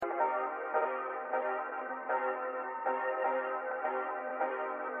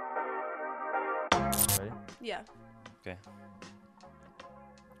Yeah. Okay.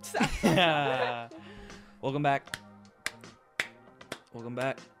 Stop. Welcome back. Welcome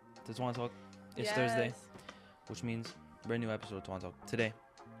back to Twon Talk. It's Thursday, which means brand new episode of Twon Talk. Today,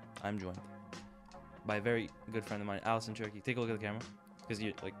 I'm joined by a very good friend of mine, Alison. Take a look at the camera, because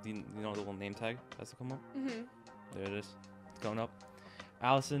you know the little name tag has to come up. Mhm. There it is. It's going up.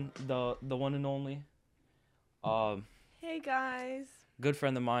 Alison, the one and only. Hey guys. Good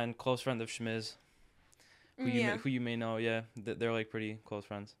friend of mine, close friend of Schmiz, who you may know. Yeah, they're like pretty close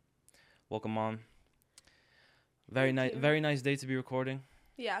friends. Welcome on. Very nice day to be recording.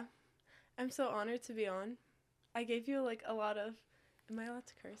 Yeah. I'm so honored to be on. I gave you like a lot of, am I allowed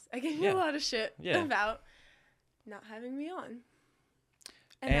to curse? I gave you a lot of shit about not having me on.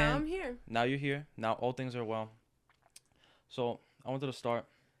 And now I'm here. Now you're here. Now all things are well. So I wanted to start,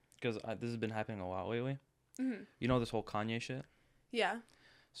 because this has been happening a lot lately. Mm-hmm. You know this whole Kanye shit? Yeah.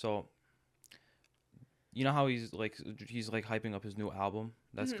 So, you know how he's like hyping up his new album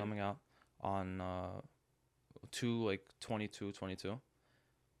that's coming out on 22/22.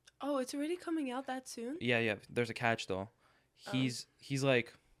 Oh, it's already coming out that soon? Yeah. There's a catch though. He's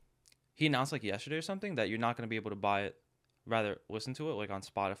like, he announced like yesterday or something that you're not gonna be able to buy it, rather listen to it like on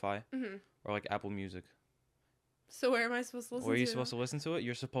Spotify or like Apple Music. So where am I supposed to listen to it? Where are you supposed to listen to it?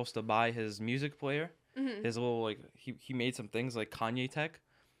 You're supposed to buy his music player. His little like he made some things like Kanye tech,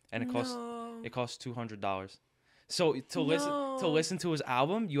 and it costs $200. So to listen to his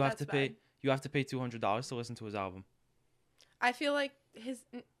album, you have to pay $200 to listen to his album. I feel like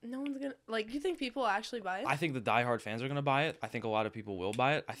no one's gonna like. You think people will actually buy it? I think the diehard fans are gonna buy it. I think a lot of people will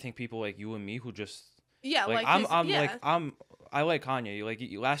buy it. I think people like you and me who just I like Kanye. Like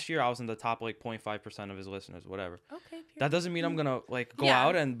last year, I was in the top like 0.5% of his listeners, whatever. Okay. That doesn't mean I'm gonna like go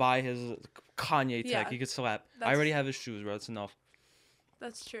out and buy his Kanye tech. Yeah. He could slap. I already have his shoes, bro. That's enough.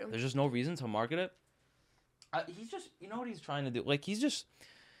 That's true. There's just no reason to market it. He's just, you know what he's trying to do? Like he's just.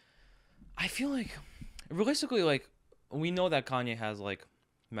 I feel like, realistically, like we know that Kanye has like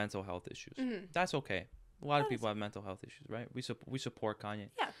mental health issues. That's okay. A lot of people have mental health issues, right? We support Kanye.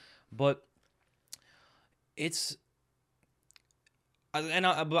 Yeah. But it's.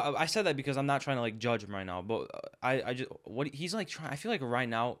 I said that because I'm not trying to like judge him right now, but I just what he's like trying. I feel like right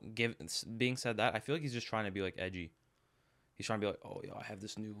now, being said that, I feel like he's just trying to be like edgy. He's trying to be like, oh yeah, I have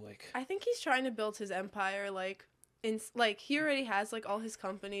this new like. I think he's trying to build his empire like he already has like all his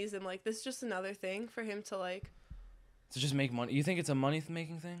companies, and like this is just another thing for him to like. To just make money. You think it's a money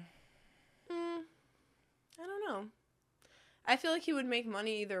making thing? I don't know. I feel like he would make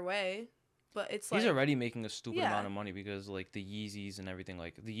money either way. But it's like he's already making a stupid amount of money because like the Yeezys and everything,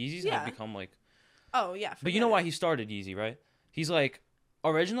 like the Yeezys have become like. Oh yeah. But you know why he started Yeezy, right? He's like,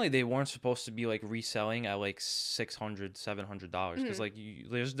 originally they weren't supposed to be like reselling at like $600-$700 because like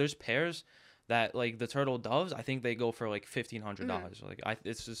there's pairs that like the turtle doves, I think they go for like $1,500. Like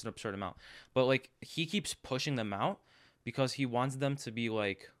it's just an absurd amount. But like he keeps pushing them out because he wants them to be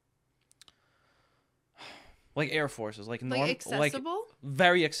like Air Forces, like accessible, like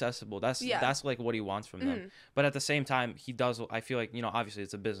very accessible. That's like what he wants from them. But at the same time, he does. I feel like, you know, obviously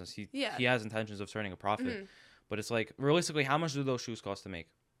it's a business. He has intentions of turning a profit. But it's like, realistically, how much do those shoes cost to make?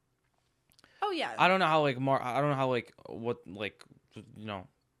 Oh yeah. I don't know how what like, you know,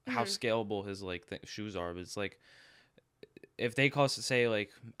 how scalable his like shoes are. But it's like, if they cost, say,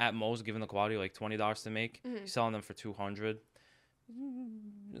 like at most, given the quality, like $20 to make, he's selling them for $200.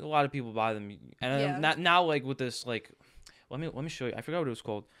 A lot of people buy them, and now like with this like, let me show you. I forgot what it was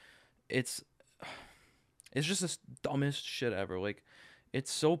called. It's just the dumbest shit ever. Like, it's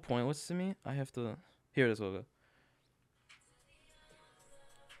so pointless to me. I have to. Here it is, logo.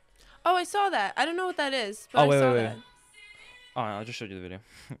 Oh, I saw that. I don't know what that is, but I saw that. Oh, I just showed you the video.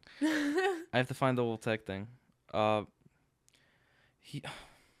 I have to find the little tech thing.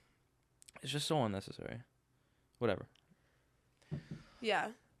 It's just so unnecessary. Whatever. Yeah,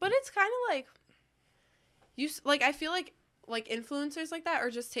 but it's kind of like I feel like influencers like that are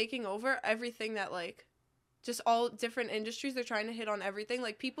just taking over everything that like just all different industries. They're trying to hit on everything.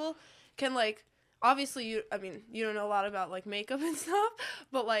 Like people can like obviously you don't know a lot about like makeup and stuff,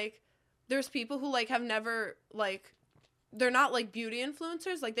 but like there's people who like have never like they're not like beauty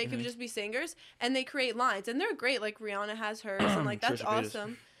influencers. Like they could just be singers and they create lines and they're great. Like Rihanna has hers and like that's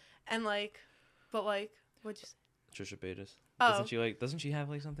awesome. And like, but like what'd you say? Trisha Paytas. Oh. Doesn't she have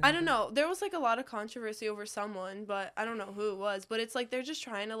like something? I don't know. There was like a lot of controversy over someone, but I don't know who it was. But it's like they're just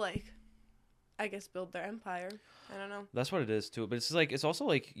trying to like, I guess, build their empire. I don't know. That's what it is too. But it's like it's also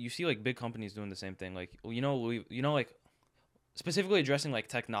like you see like big companies doing the same thing. Like like specifically addressing like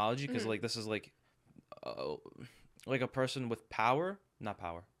technology because like this is like a person with power, not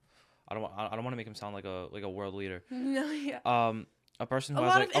power. I don't want to make him sound like a world leader. No, yeah. A person who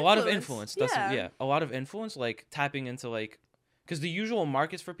has like a lot of influence. That's Yeah. a lot of influence, like tapping into like, because the usual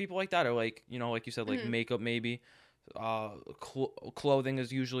markets for people like that are like, you know, like you said, like makeup maybe, clothing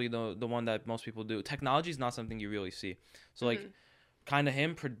is usually the one that most people do. Technology is not something you really see. So like, kind of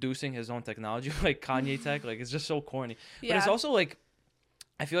him producing his own technology, like Kanye tech, like it's just so corny. But it's also like,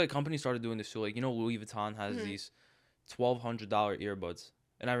 I feel like companies started doing this too. Like, you know, Louis Vuitton has these $1,200 earbuds.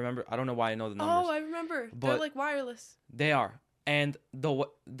 And I remember, I don't know why I know the numbers. Oh, I remember. But they're like wireless. They are. And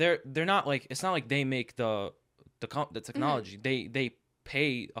they're not like, it's not like they make the technology. They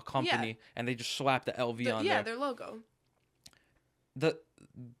pay a company and they just slap the LV on there. Yeah, their logo.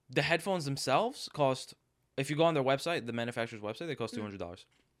 The headphones themselves cost, if you go on their website, the manufacturer's website, they cost $200.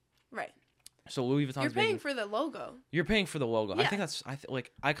 Right. So Louis Vuitton's You're paying for the logo. You're paying for the logo. Yeah. I think that's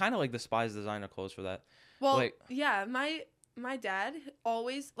I kind of like despise designer clothes for that. Well, like, yeah, my dad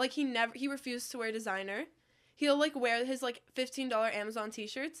always like he refused to wear designer. He'll like wear his like $15 Amazon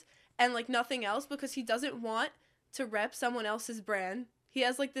t-shirts and like nothing else because he doesn't want to rep someone else's brand. He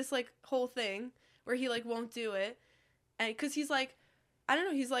has like this like whole thing where he like won't do it. And cuz he's like I don't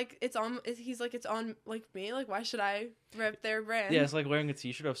know, he's like it's on like me, like why should I rep their brand? Yeah, it's like wearing a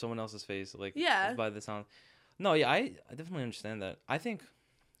t-shirt of someone else's face, like by the sound. No, yeah, I definitely understand that. I think,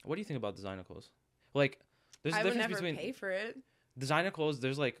 what do you think about designer clothes? Like, there's a difference between pay for it. Designer clothes.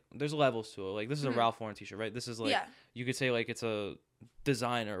 There's levels to it. Like, this is a Ralph Lauren t-shirt, right? This is like you could say like it's a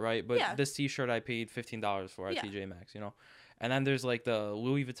designer, right? But this t-shirt I paid $15 for at TJ Maxx, you know. And then there's like the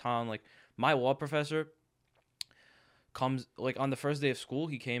Louis Vuitton. Like, my law professor comes like on the first day of school,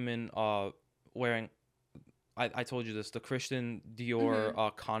 he came in wearing, I told you this, the Christian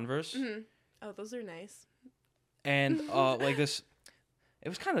Dior Converse. Oh, those are nice. And like this, it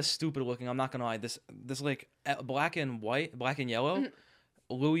was kind of stupid looking, I'm not gonna lie. This like black and yellow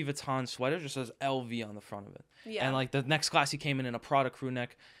Louis Vuitton sweater just says LV on the front of it. Yeah. And like the next class he came in a Prada crew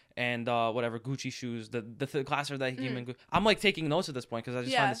neck and whatever Gucci shoes. The class that he came in, I'm like taking notes at this point because I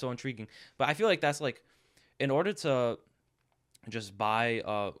just find it so intriguing. But I feel like that's like, in order to just buy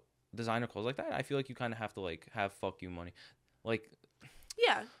designer clothes like that, I feel like you kind of have to like have fuck you money. Like,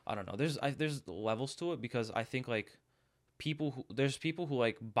 yeah, I don't know. There's levels to it because I think like there's people who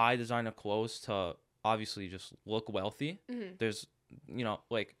like buy designer clothes to obviously just look wealthy. There's, you know,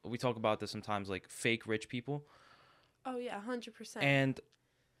 like we talk about this sometimes, like fake rich people. Oh yeah, 100%. And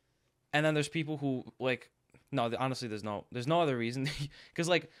then there's people who like, no, honestly, there's no other reason, because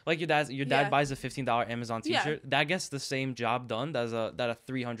like your dad buys a $15 Amazon t-shirt that gets the same job done that a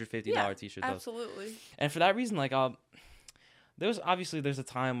 $350 t-shirt does. Absolutely. And for that reason, like there's a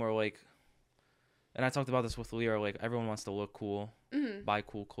time where like, and I talked about this with Leah, like everyone wants to look cool, buy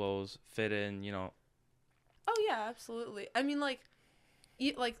cool clothes, fit in, you know. Oh yeah, absolutely. I mean, like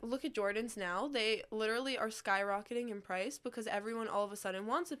look at Jordans now. They literally are skyrocketing in price because everyone all of a sudden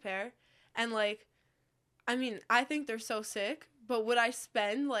wants a pair, and like, I mean, I think they're so sick, but would I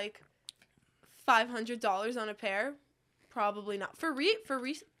spend like $500 on a pair? Probably not. For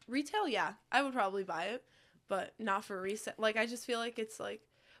retail, yeah, I would probably buy it, but not for resale. Like, I just feel like it's like,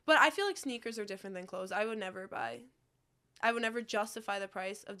 but I feel like sneakers are different than clothes. I would never justify the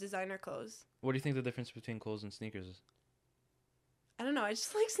price of designer clothes. What do you think the difference between clothes and sneakers is? I don't know. I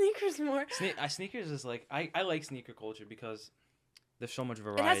just like sneakers more. Sneakers is like, I like sneaker culture because there's so much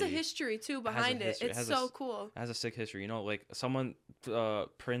variety. It has a history too behind it. It's so cool. It has a sick history. You know, like someone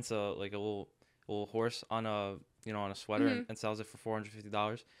prints a little horse on a sweater and sells it for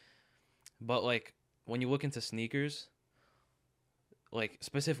 $450. But like when you look into sneakers, like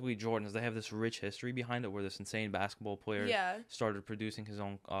specifically Jordans, they have this rich history behind it where this insane basketball player started producing his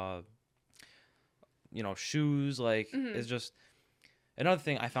own shoes. Like it's just another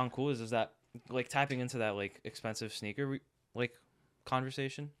thing I found cool is that like tapping into that like expensive sneaker like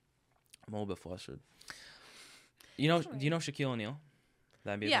conversation. I'm a little bit flustered. Do you know Shaquille O'Neal?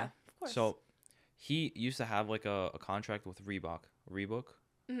 That NBA player? Of course. So he used to have like a contract with Reebok. Reebok.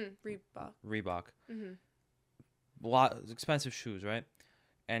 A lot expensive shoes, right?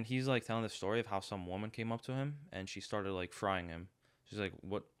 And he's like telling the story of how some woman came up to him and she started like frying him. She's like,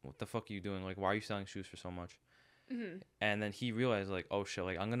 "What the fuck are you doing? Like, why are you selling shoes for so much?" And then he realized like, "Oh shit!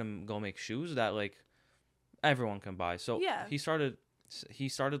 Like, I'm gonna go make shoes that like everyone can buy." So he started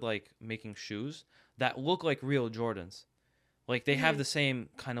like making shoes that look like real Jordans. Like they have the same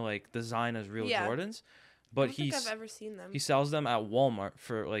kind of like design as real Jordans, but I don't think I've ever seen them. He sells them at Walmart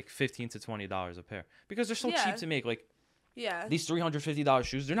for like $15 to $20 a pair because they're so cheap to make. Like these $350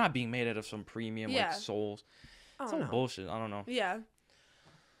 shoes, they're not being made out of some premium like soles. It's all bullshit. I don't know. Yeah.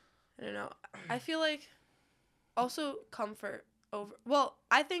 I don't know. I feel like also comfort. over. Well,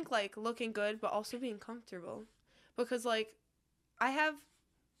 I think like looking good, but also being comfortable, because like I have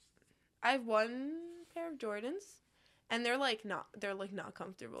one pair of Jordans, and they're like not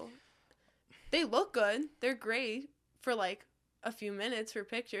comfortable. They look good. They're great for like a few minutes for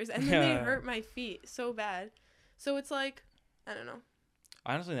pictures, and then they hurt my feet so bad. So it's like, I don't know.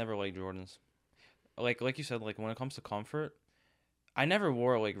 I honestly never liked Jordans. Like you said, like when it comes to comfort, I never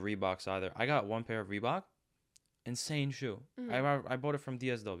wore like Reeboks either. I got one pair of Reebok, insane shoe. I bought it from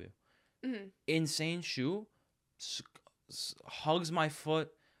DSW. Insane shoe, hugs my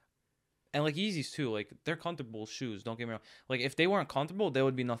foot, and like Yeezys too. Like they're comfortable shoes. Don't get me wrong. Like if they weren't comfortable, there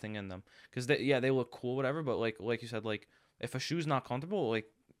would be nothing in them. Cause they look cool, whatever. But like you said, like if a shoe's not comfortable, like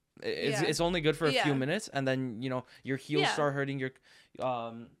it's only good for a few minutes, and then your heels start hurting your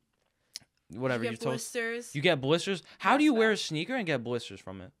whatever, your toes. Blisters. You get blisters. How do you wear a sneaker and get blisters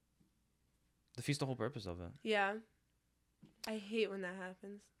from it? Defeats the whole purpose of it. Yeah. I hate when that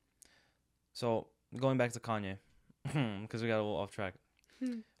happens. So, going back to Kanye, because we got a little off track.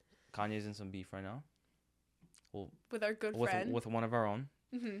 Kanye's in some beef right now. With our good friend. With one of our own.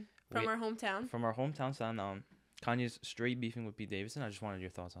 From our hometown. From our hometown son. Kanye's straight beefing with Pete Davidson. I just wanted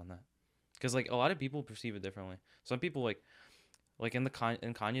your thoughts on that. Because, like, a lot of people perceive it differently. Some people, like in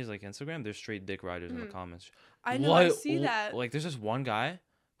Kanye's like Instagram, there's straight dick riders in the comments. I know, I see that. Like there's this one guy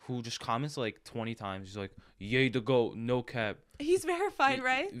who just comments like 20 times. He's like, "Yay the goat, no cap." He's verified,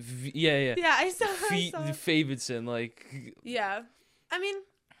 right? Yeah. Yeah, I saw. Davidson, like. Yeah, I mean,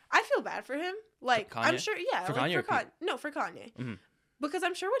 I feel bad for him. Like I'm sure, yeah, for like Kanye. For Kanye, because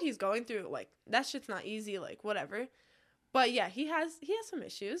I'm sure what he's going through, like that shit's not easy, like whatever. But yeah, he has some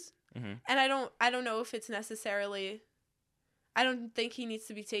issues, and I don't know if it's necessarily. I don't think he needs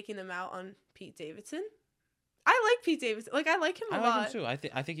to be taking them out on Pete Davidson. I like Pete Davidson. Like I like him a lot. I like him too.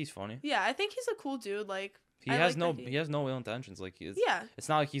 I think he's funny. Yeah, I think he's a cool dude. Like he has no ill intentions. Like it's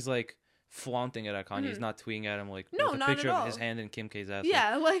not like he's like flaunting it at Kanye. He's not tweeting at him like with a picture of his hand in Kim K's ass.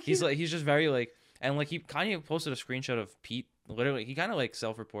 Yeah, like he's just very like, and like Kanye posted a screenshot of Pete. Literally, he kind of like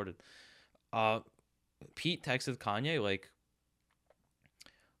self-reported. Pete texted Kanye like,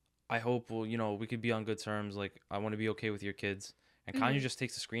 I hope we could be on good terms. Like, I want to be okay with your kids. And Kanye just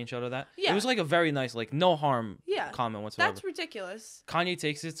takes a screenshot of that. Yeah. It was like a very nice, like, no harm comment whatsoever. That's ridiculous. Kanye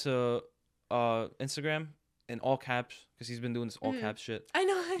takes it to Instagram in all caps because he's been doing this all caps shit. I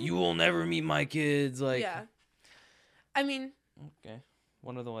know. You will never meet my kids. Like, yeah. I mean. Okay.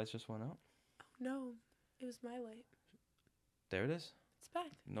 One of the lights just went out. Oh, no. It was my light. There it is. It's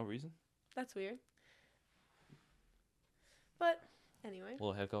back. No reason. That's weird. But, anyway.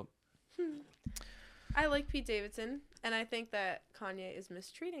 Little hiccup. I like Pete Davidson, and I think that Kanye is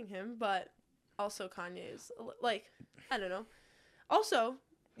mistreating him, but also Kanye is, like, I don't know. Also,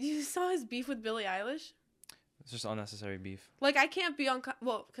 you saw his beef with Billie Eilish? It's just unnecessary beef. Like, I can't be on,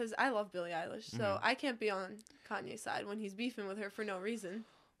 because I love Billie Eilish, so I can't be on Kanye's side when he's beefing with her for no reason.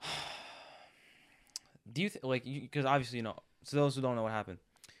 Do you, because obviously, so those who don't know what happened,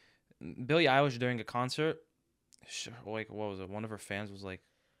 Billie Eilish during a concert, like, what was it? One of her fans was like,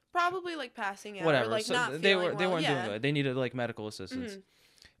 probably like passing out, whatever. Or, like, so not they weren't doing good. They needed like medical assistance,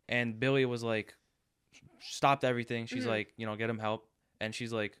 and Billie was like, stopped everything. She's like, get him help, and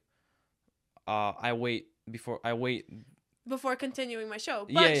she's like, I wait before continuing my show,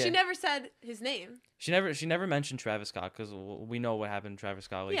 but she never said his name. She never mentioned Travis Scott because we know what happened to Travis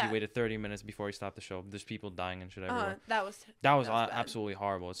Scott. Like he waited 30 minutes before he stopped the show. There's people dying and shit everywhere. That was absolutely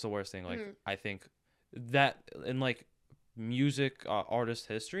horrible. It's the worst thing. Like I think that in like music artist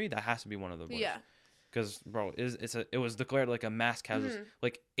history, that has to be one of the worst. Yeah. Because bro, it was declared like a mass casualty,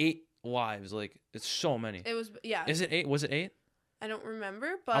 like 8 lives. Like it's so many. It was Is it 8? Was it 8? I don't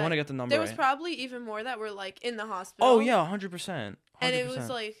remember, but I want to get the number. There was probably even more that were like in the hospital. Oh yeah, 100%. And it was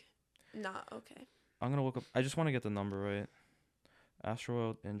like not okay. I'm gonna look up. I just want to get the number right.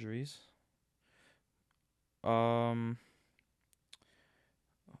 Astroworld injuries.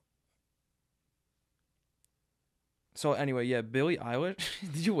 So anyway, yeah, Billie Eilish.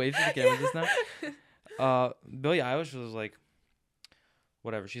 Did you wait for the camera just now? Billie Eilish was like,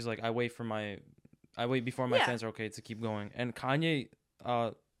 whatever. She's like, I wait before my fans are okay to keep going. And Kanye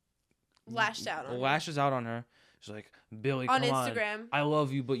lashes out on her. She's like, Billie, on come Instagram. On. I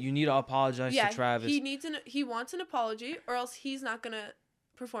love you, but you need to apologize to Travis. He wants an apology, or else he's not gonna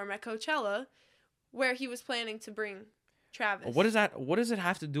perform at Coachella, where he was planning to bring Travis. What does it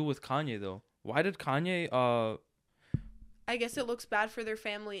have to do with Kanye though? Why did Kanye I guess it looks bad for their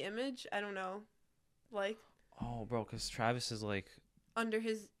family image. I don't know. Like. Oh, bro, because Travis is like. Under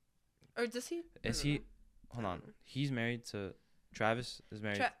his. Or does he? Is he? Hold on. He's married to. Travis is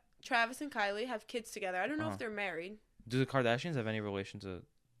married. Travis and Kylie have kids together. I don't know if they're married. Do the Kardashians have any relation to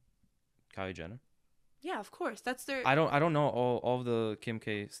Kylie Jenner? Yeah, of course. That's their. I don't know all of the Kim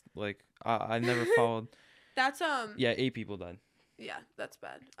K. Like I never followed. That's Yeah, 8 people died. Yeah, that's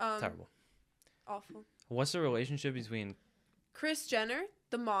bad. Terrible. Awful. What's the relationship between Kris Jenner,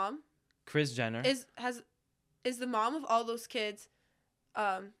 the mom, Kris Jenner? is the mom of all those kids.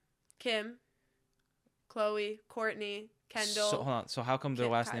 Kim, Khloe, Courtney, Kendall. So hold on. So how come their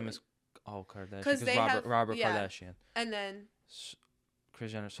last name Kylie. is Kardashian? Because they Robert have Robert yeah. Kardashian. And then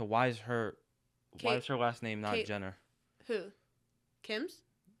Kris Jenner. So why is her last name not Jenner? Who? Kim's?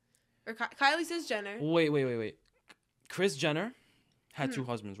 Or Kylie's is Jenner. Wait. Kris Jenner had 2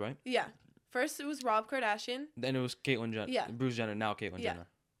 husbands, right? Yeah. First it was Rob Kardashian. Then it was Caitlyn Jenner. Yeah. Bruce Jenner. Now Caitlyn Jenner.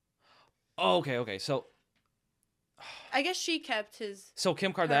 Oh, okay. So I guess she kept his. So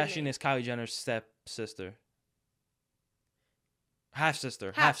Kim Kardashian is Kylie Jenner's stepsister. Half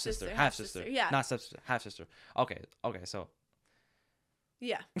sister. Yeah. Not stepsister. Half sister. Okay. So.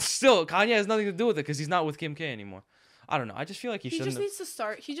 Yeah. Still, Kanye has nothing to do with it because he's not with Kim K anymore. I don't know. I just feel like he shouldn't. He just needs to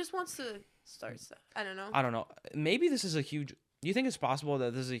start. He just wants to start stuff. I don't know. Maybe this is a huge. Do you think it's possible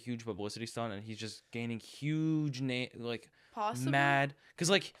that this is a huge publicity stunt and he's just gaining huge Possibly. mad?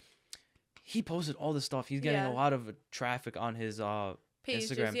 Because he posted all this stuff. He's getting a lot of traffic on his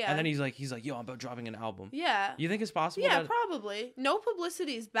Pages, Instagram, yeah. and then he's like, yo, I'm about dropping an album. Yeah. You think it's possible? Yeah, probably. No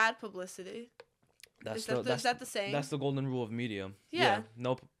publicity is bad publicity. Is that the saying? That's the golden rule of media. Yeah.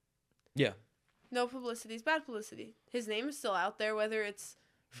 Yeah. No publicity is bad publicity. His name is still out there, whether it's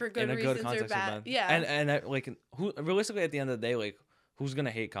for good reasons or bad. Yeah. And who realistically at the end of the day, who's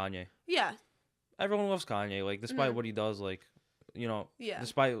gonna hate Kanye? Yeah. Everyone loves Kanye. Despite what he does, Yeah.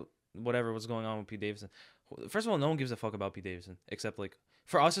 Despite whatever was going on with Pete Davidson. First of all, no one gives a fuck about Pete Davidson except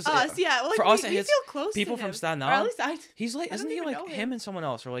for us. Yeah. For us, we feel close people to him. from Staten Or at Island. least I. He's isn't he even know him and someone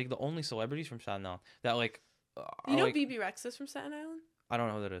else are the only celebrities from Staten Island that You know BB Rex is from Staten Island? I don't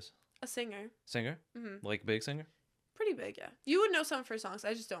know who that is. A singer. Singer? Mm-hmm. Big singer? Pretty big, yeah. You would know some of her songs.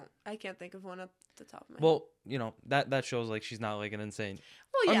 I just don't. I can't think of one at the top of my head. Well, that shows she's not an insane.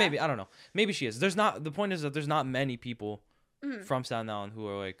 Well, yeah. Or maybe I don't know. Maybe she is. The point is that there's not many people from Staten Island who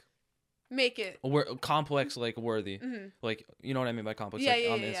are make it complex worthy. Mm-hmm. You know what I mean by complex on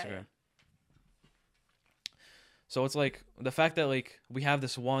Instagram. Yeah. So it's the fact that we have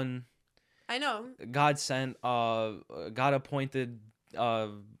this one. I know. God sent, God appointed,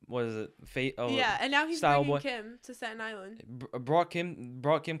 what is it? Fate. Yeah, and now he's bringing Kim to Staten Island. Brought Kim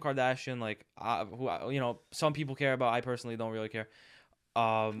Kardashian. Who some people care about. I personally don't really care.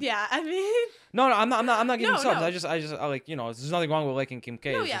 Yeah, I mean. No, I'm not giving subs. No. I just there's nothing wrong with liking Kim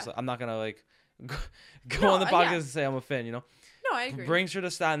K. No, it's yeah. just, I'm not gonna go on the podcast and say I'm a fan. No, I agree. Brings her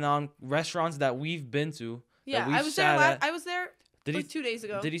to Staten Island, restaurants that we've been to. Yeah, I was there. I was there. 2 days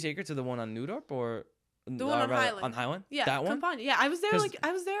ago. Did he take her to the one on Newdorp or the one on Highland? On Highland? Yeah, that one. Campania. Yeah, I was there.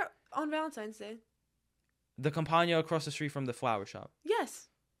 I was there on Valentine's Day. The Campania across the street from the flower shop. Yes.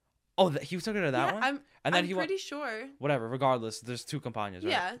 Oh, he took her to that one. I'm pretty sure. Whatever. Regardless, there's 2 Campanias,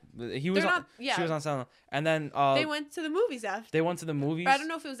 right? Yeah. He was She was on Sound. And then they went to the movies after. They went to the movies. But I don't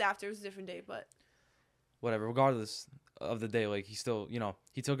know if it was after. It was a different day, but. Whatever. Regardless of the day, he still,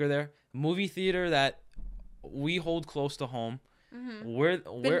 he took her there. Movie theater that we hold close to home. Mm-hmm.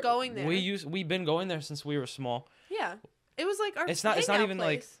 We're going there. We've been going there since we were small. Yeah, it was our. It's not even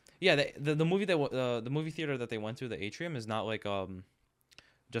place. the movie the movie theater that they went to, the Atrium, is not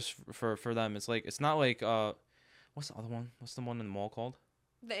just for them. It's not what's the other one? What's the one in the mall called?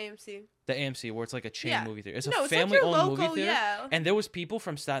 The AMC. The AMC, where it's a chain movie theater. It's a it's family-owned local, movie theater. Yeah. And there was people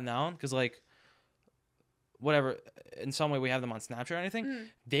from Staten Island because whatever, in some way we have them on Snapchat or anything. Mm.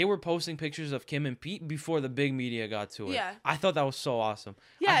 They were posting pictures of Kim and Pete before the big media got to it. Yeah. I thought that was so awesome.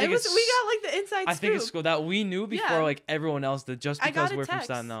 Yeah, we got the inside scoop. I think it's cool that we knew before everyone else did, just because we're from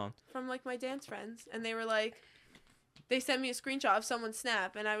Staten Island. From my dance friends, and they were they sent me a screenshot of someone's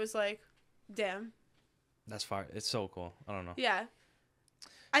snap, and I was like, damn. That's fire. It's so cool. I don't know. Yeah.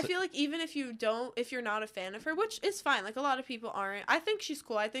 I feel even if you're not a fan of her, which is fine. A lot of people aren't. I think she's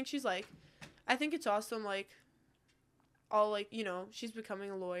cool. I think she's I think it's awesome, all she's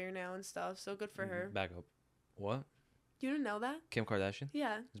becoming a lawyer now and stuff, so good for her. Back up. What? You didn't know that? Kim Kardashian?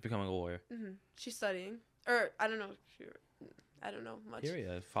 Yeah. Is becoming a lawyer. Mm-hmm. She's studying. Or, I don't know. I don't know much.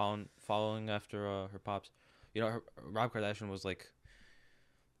 Yeah, following after her pops. Rob Kardashian was because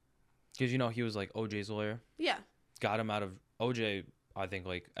he was OJ's lawyer. Yeah. Got him out of OJ. I think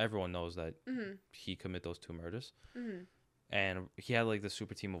everyone knows that he committed those 2 murders. Mm-hmm. And he had the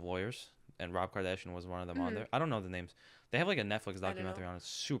super team of lawyers, and Rob Kardashian was one of them on there. I don't know the names. They have a Netflix documentary on it.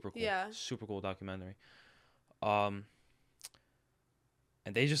 Super cool. Yeah. Super cool documentary. And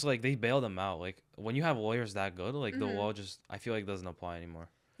and they just like they bail them out. Like when you have lawyers that good, like the Mhm. law just I feel like doesn't apply anymore.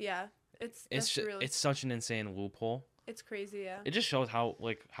 Yeah. It's such an insane loophole. It's crazy, yeah. It just shows how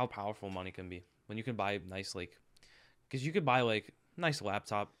powerful money can be when you can buy nice like, because you could buy like nice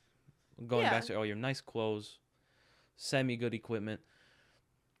laptop, going back to earlier, nice clothes, semi good equipment.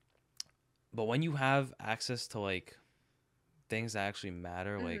 But when you have access to like things that actually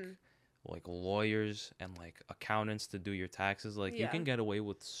matter, like lawyers and like accountants to do your taxes, like you can get away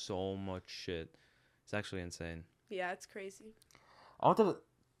with so much shit. It's actually insane. Yeah, it's crazy.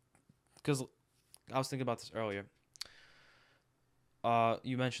 Because I was thinking about this earlier.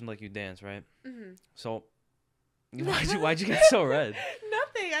 You mentioned like you dance, right? Mm-hmm. So why'd you get so red?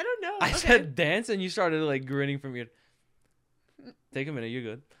 Nothing. I don't know. I said dance, and you started like grinning from your. Take a minute. You're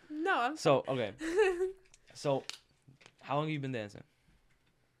good. No, I'm. So okay. So, how long have you been dancing?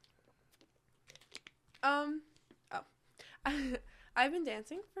 I've been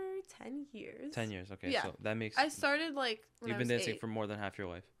dancing for 10 years. 10 years. Okay. Yeah. So that makes. I started like when you've I been was dancing 8. for more than half your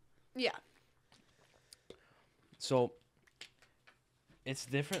life. Yeah. So. It's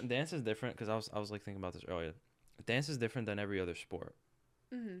different. Dance is different because I was like thinking about this earlier. Dance is different than every other sport.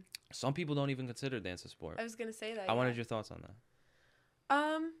 Mm-hmm. Some people don't even consider dance a sport. I was gonna say that. I wanted your thoughts on that.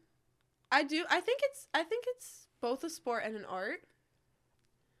 I do. I think it's both a sport and an art.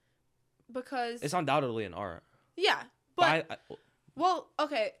 Because it's undoubtedly an art. Yeah, but I well,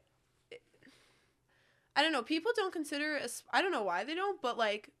 okay. I don't know. People don't consider it I don't know why they don't, but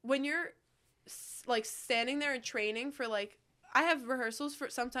like when you're like standing there and training for like I have rehearsals for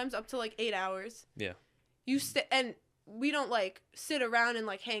sometimes up to like 8 hours. Yeah. And we don't like sit around and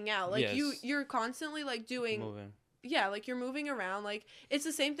like hang out. Like yes. you're constantly like doing moving. Yeah, like you're moving around. Like it's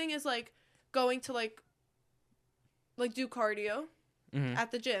the same thing as like going to like do cardio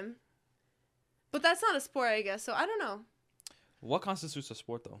at the gym. But that's not a sport, I guess. So I don't know. What constitutes a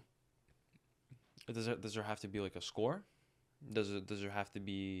sport though? Does there have to be like a score? Does there have to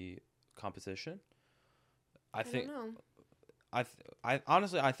be competition? I think don't know. I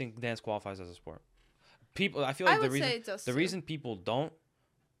honestly I think dance qualifies as a sport. People, I feel like the reason people don't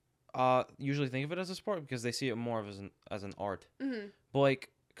usually think of it as a sport because they see it more of as an art. Mm-hmm. But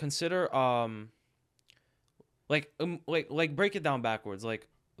like consider like break it down backwards. Like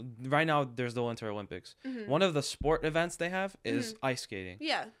right now there's the Winter Olympics. Mm-hmm. One of the sport events they have is ice skating.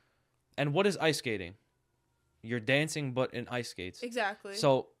 Yeah. And what is ice skating? You're dancing but in ice skates. Exactly.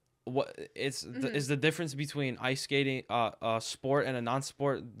 So what is the difference between ice skating a sport and a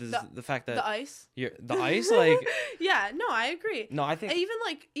non-sport the fact that the ice like yeah, no, I agree. No, I think even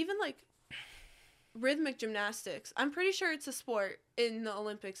like rhythmic gymnastics, I'm pretty sure it's a sport in the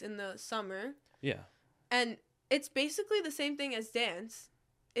Olympics in the summer. Yeah. And it's basically the same thing as dance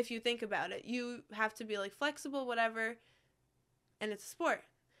if you think about it. You have to be like flexible, whatever, and it's a sport.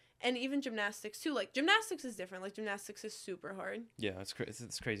 And even gymnastics too. Like gymnastics is different. Like gymnastics is super hard. Yeah, it's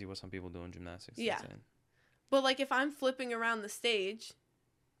crazy what some people do in gymnastics. Yeah. Insane. But like if I'm flipping around the stage,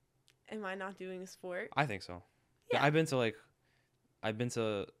 am I not doing a sport? I think so. Yeah. I've been to like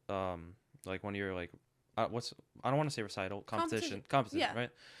one of your like I don't want to say recital competition, yeah.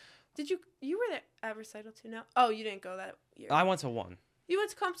 right? Did you were there at recital too? No. Oh, you didn't go that year. I went to one. You went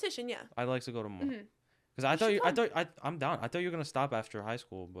to competition, yeah. I'd like to go to more. Mm-hmm. Because I'm down. I thought you were gonna stop after high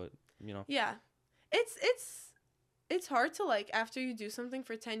school, but you know. Yeah, it's hard to like after you do something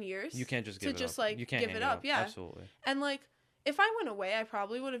for 10 years. You can't just give it up. Like you can't give it up. Yeah, absolutely. And like if I went away, I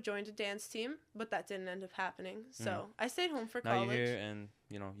probably would have joined a dance team, but that didn't end up happening. So I stayed home for college. Now you're here and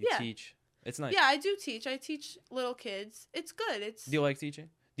you know you teach. It's nice. Yeah, I do teach. I teach little kids. It's good. It's. Do you like teaching?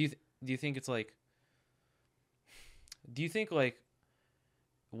 Do you think it's like? Do you think like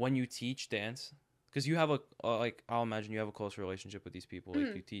when you teach dance? Because you have like I'll imagine you have a close relationship with these people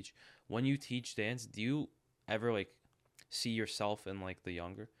like you teach. When you teach dance, do you ever like see yourself in like the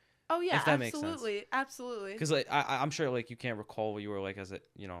younger? Oh yeah, if that absolutely, makes sense. Absolutely. Because like I'm sure like you can't recall what you were like as a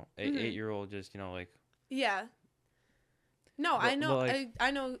 8-year-old just like. Yeah. No, but, I know. Like,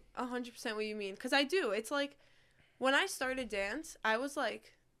 I know 100% what you mean. Because I do. It's like when I started dance, I was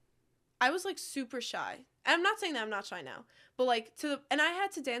like super shy. And I'm not saying that I'm not shy now, but like and I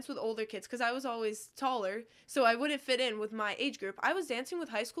had to dance with older kids because I was always taller, so I wouldn't fit in with my age group. I was dancing with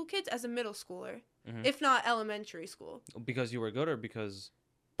high school kids as a middle schooler, if not elementary school. Because you were good, or because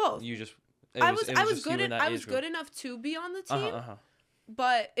both? You just I was good enough to be on the team,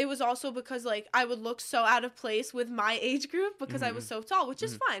 but it was also because like I would look so out of place with my age group because I was so tall, which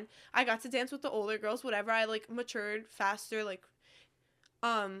is fine. I got to dance with the older girls, whatever. I like matured faster, like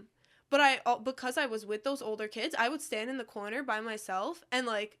But because I was with those older kids, I would stand in the corner by myself and,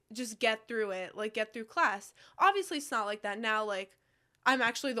 like, just get through it. Like, get through class. Obviously, it's not like that now. Like, I'm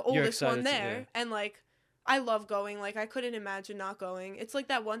actually the You're oldest one excited there. yeah. And, like, I love going. Like, I couldn't imagine not going. It's, like,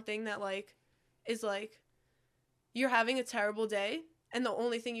 that one thing that, like, is, like, you're having a terrible day, and the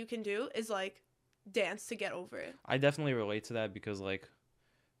only thing you can do is, like, dance to get over it. I definitely relate to that because, like,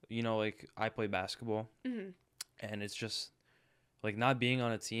 you know, like, I play basketball, Mm-hmm. and it's just, like, not being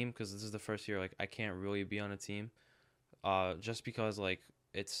on a team, because this is the first year, like, I can't really be on a team, just because, like,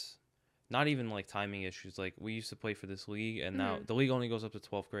 it's not even, like, timing issues. Like, we used to play for this league, and now the league only goes up to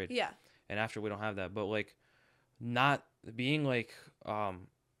 12th grade. Yeah. And after, we don't have that. But, like, not being, like,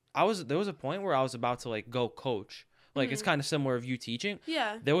 there was a point where I was about to, like, go coach. Like, it's kind of similar of you teaching.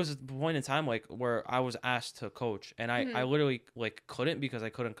 Yeah. There was a point in time, like, where I was asked to coach, and I literally, like, couldn't, because I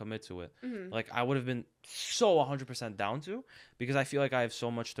couldn't commit to it. Like, I would have been so 100% down to, because I feel like I have so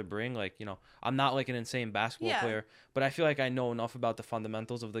much to bring. Like, you know, I'm not, like, an insane basketball player, but I feel like I know enough about the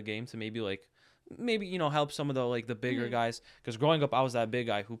fundamentals of the game to maybe, you know, help some of the, like, the bigger guys. Because growing up, I was that big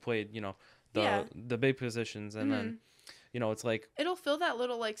guy who played, you know, the big positions, and then, you know, it's like, it'll fill that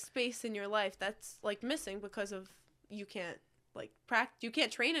little, like, space in your life that's, like, missing because of you can't, like, you can't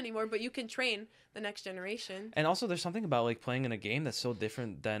train anymore, but you can train the next generation. And also, there's something about, like, playing in a game that's so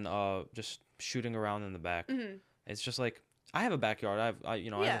different than just shooting around in the back. It's just like, I have a backyard. I have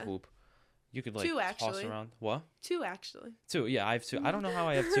a hoop. You could, like, two, toss actually. around. What? Two, actually. Two. Yeah, I have two. I don't know how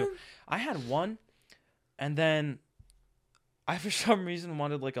I have two. I had one, and then I for some reason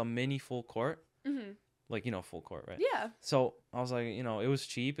wanted, like, a mini full court. Like, you know, full court, right? Yeah. So I was like, you know, it was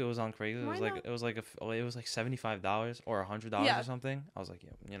cheap. It was on Craigslist. Why not? It was like $75 or $100 or something. I was like,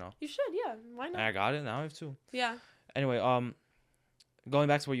 yeah, you know. You should, yeah. Why not? And I got it. Now I have two. Yeah. Anyway, going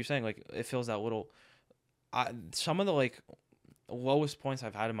back to what you're saying, like, it feels that little. Some of the, like, lowest points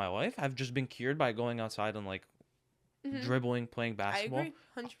I've had in my life, I've just been cured by going outside and, like, dribbling, playing basketball. I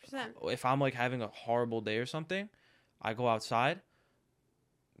agree, 100%. If I'm, like, having a horrible day or something, I go outside,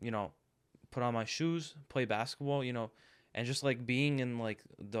 you know, put on my shoes, play basketball, you know, and just, like, being in, like,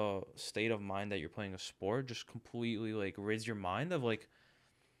 the state of mind that you're playing a sport just completely, like, rids your mind of, like,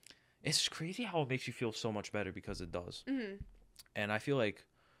 it's crazy how it makes you feel so much better, because it does. And I feel like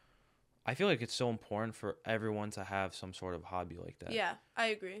it's so important for everyone to have some sort of hobby like that. Yeah, I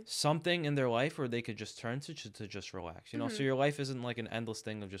agree. Something in their life where they could just turn to just relax, you know? So your life isn't, like, an endless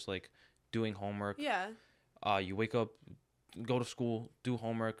thing of just, like, doing homework. Yeah. You wake up, go to school, do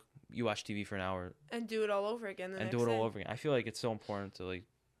homework, you watch TV for an hour. And do it all over again And do it all over again. I feel like it's so important to, like,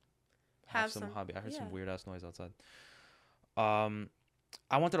 have some hobby. I heard some weird-ass noise outside.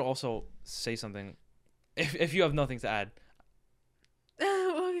 I wanted to also say something, if you have nothing to add.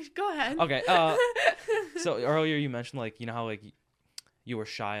 Well, go ahead. Okay. So earlier you mentioned, like, you know how, like, you were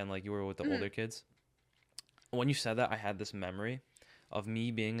shy and, like, you were with the older kids. When you said that, I had this memory of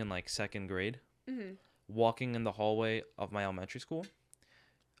me being in, like, 2nd grade, walking in the hallway of my elementary school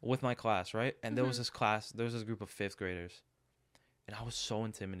with my class, right? And there was this group of 5th graders, and I was so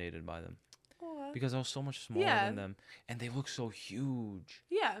intimidated by them. Aww. Because I was so much smaller than them, and they look so huge.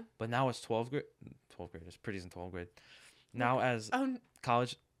 Yeah. But now as 12th graders, pretty's in 12th grade. Now as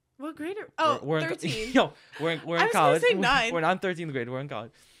college. What grade are? We're 13. We're in college. I was gonna say 9. We're not 13th grade. We're in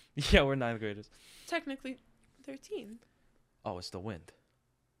college. Yeah, we're 9th graders. Technically 13. Oh, it's the wind.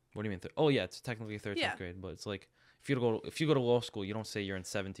 What do you mean? Oh, yeah, it's technically 13th grade, but it's like, if you go to law school, you don't say you're in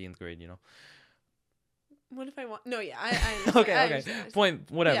 17th grade, you know. What if I want? No, yeah, I understand. Okay. I understand.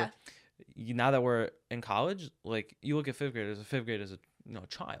 Point, whatever. Yeah. Now that we're in college, like, you look at 5th graders. A 5th grade is a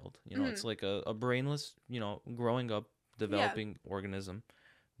child. You know, it's like a brainless, you know, growing up, developing organism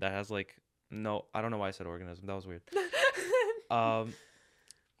that has, like, no. I don't know why I said organism. That was weird.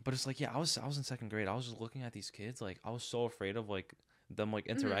 But it's like, yeah, I was in 2nd grade. I was just looking at these kids, like, I was so afraid of, like, them, like,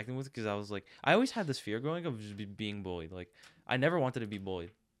 interacting with, because I was like, I always had this fear growing up of just being bullied. Like, I never wanted to be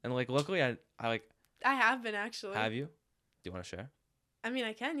bullied, and, like, luckily I have been, actually. Have you? Do you want to share? I mean,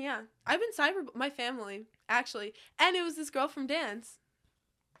 I can, yeah. I've been my family, actually, and it was this girl from dance.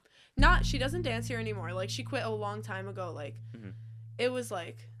 She doesn't dance here anymore. Like, she quit a long time ago. Like, it was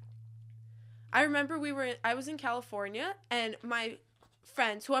like, I remember I was in California, and my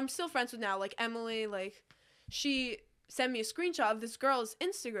friends, who I'm still friends with now, like Emily, like, she sent me a screenshot of this girl's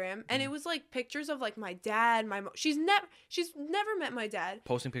Instagram, and it was, like, pictures of, like, my dad, my mom. She's never met my dad.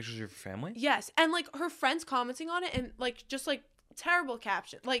 Posting pictures of your family? Yes, and, like, her friends commenting on it, and, like, just, like, terrible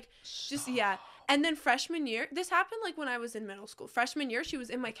caption. Like, just, yeah. And then freshman year, this happened, like, when I was in middle school. Freshman year, she was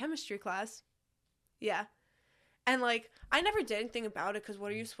in my chemistry class. Yeah. And, like, I never did anything about it, because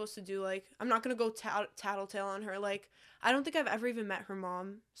what are you supposed to do? Like, I'm not going to go tattletale on her. Like, I don't think I've ever even met her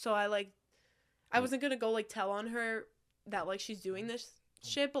mom. So I wasn't going to go, like, tell on her that, like, she's doing this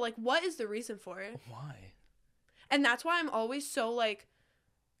shit. But, like, what is the reason for it? Why? And that's why I'm always so, like,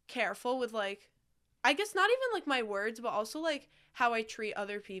 careful with, like, I guess not even, like, my words, but also, like, how I treat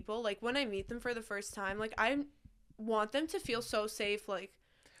other people. Like, when I meet them for the first time, like, I want them to feel so safe. Like,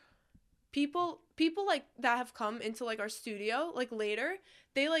 people, like, that have come into, like, our studio, like, later,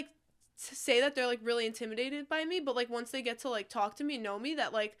 they, like, say that they're, like, really intimidated by me, but, like, once they get to, like, talk to me, know me,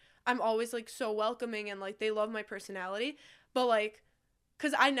 that, like, I'm always, like, so welcoming, and, like, they love my personality. But, like,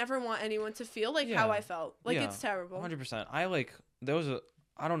 because I never want anyone to feel, like, how I felt. Like, it's terrible. 100%.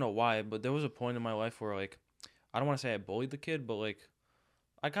 I don't know why, but there was a point in my life where, like, I don't want to say I bullied the kid, but, like,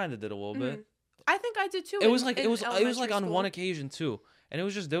 I kind of did a little bit. I think I did too. It was like on one occasion too, and there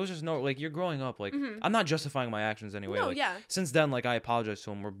was just no, like, you're growing up, like, I'm not justifying my actions anyway. No, like, since then, like, I apologize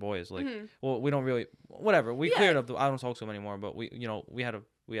to him. We're boys, like, well, we don't really, whatever. We cleared up. I don't talk to him anymore, but we had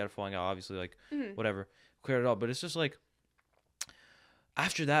a falling out, obviously, like, whatever, cleared it up. But it's just like,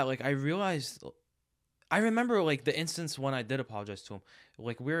 after that, like, I realized, I remember, like, the instance when I did apologize to him.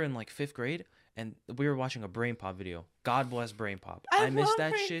 Like, we were in, like, 5th grade, and we were watching a Brain Pop video. God bless Brain Pop. I missed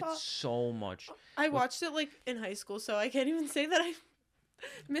that shit so much. I watched it, like, in high school, so I can't even say that I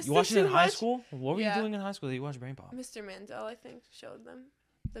missed it. You watched it in high school? What were you doing in high school that you watched Brain Pop? Mr. Mandel, I think, showed them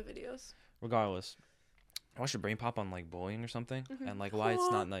the videos. Regardless, I watched a Brain Pop on, like, bullying or something, and, like, why it's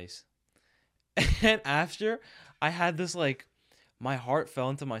not nice. And after, I had this, like, my heart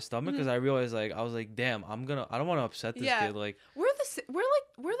fell into my stomach because I realized, like, I was like, damn, I don't want to upset this kid. Like, we're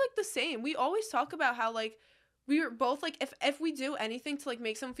the same. We always talk about how, like, we were both, like, if we do anything to, like,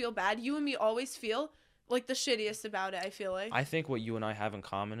 make someone feel bad, you and me always feel, like, the shittiest about it. I feel like. I think what you and I have in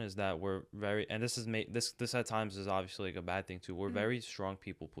common is that we're very, and this at times is obviously, like, a bad thing too. We're very strong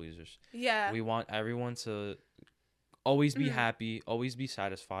people pleasers. Yeah. We want everyone to always be happy, always be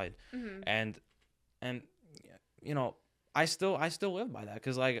satisfied, and you know. I still live by that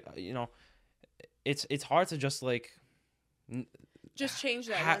because, like, you know, it's hard to just, like, just change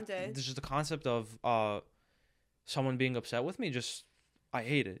that one day. There's just the concept of someone being upset with me. I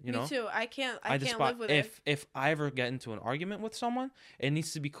hate it. You know. Me too. I can't live with it. If I ever get into an argument with someone, it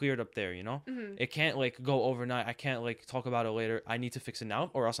needs to be cleared up there. You know. It can't, like, go overnight. I can't, like, talk about it later. I need to fix it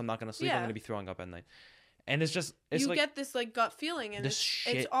now, or else I'm not gonna sleep. I'm gonna be throwing up at night. And it's you, like, get this, like, gut feeling, and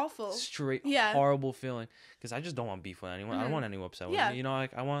it's awful. Straight horrible feeling, because I just don't want beef with anyone. I don't want anyone upset with me. You know,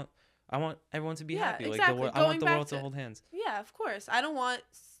 like, I want everyone to be happy. Exactly. Like, I want the world to hold hands. Yeah, of course. I don't want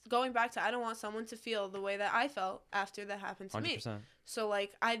someone to feel the way that I felt after that happened to 100%. Me. So,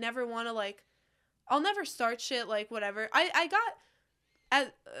 like, I never want to, like, I'll never start shit, like, whatever. I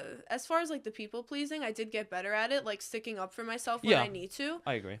got as far as, like, the people pleasing, I did get better at it, like, sticking up for myself when I need to.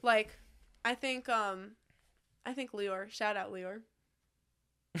 I agree. Like, I think Lior, shout out Lior,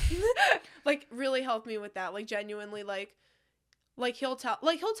 like, really helped me with that. Like, genuinely, like he'll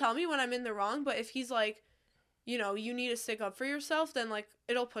tell me when I'm in the wrong, but if he's like, you know, you need to stick up for yourself, then, like,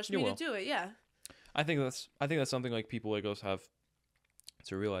 it'll push me to do it. Yeah. I think that's something, like, people like us have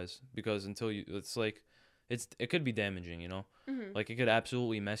to realize, because until it's like, it could be damaging, you know, like, it could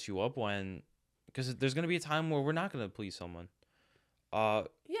absolutely mess you up because there's gonna be a time where we're not gonna please someone. Yeah,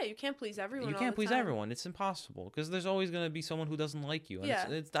 you can't please everyone. You can't please everyone. It's impossible, because there's always gonna be someone who doesn't like you,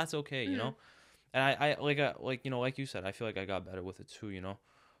 and that's okay, you know. And I like, you know, like you said, I feel like I got better with it too, you know.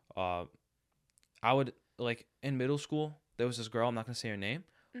 I would, like, in middle school, there was this girl, I'm not gonna say her name,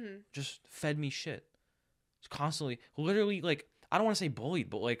 just fed me shit, constantly, literally, like, I don't want to say bullied,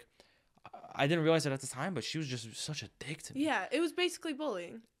 but, like, I didn't realize it at the time, but she was just such a dick to me. Yeah, it was basically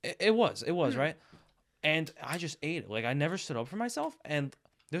bullying. It was right. And I just ate it. Like, I never stood up for myself. And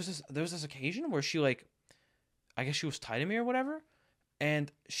there was this occasion where she, like, I guess she was tight of me or whatever, and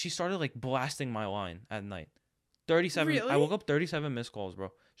she started, like, blasting my line at night. 37. Really? I woke up 37 missed calls,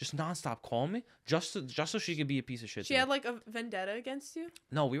 bro. Just nonstop calling me, just so she could be a piece of shit. She had, like, a vendetta against you?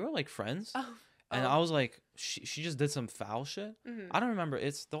 No, we were, like, friends. Oh. And I was like, she just did some foul shit. I don't remember.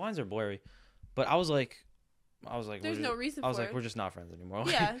 The lines are blurry, but I was like, there's no reason for it. I was like, we're just not friends anymore.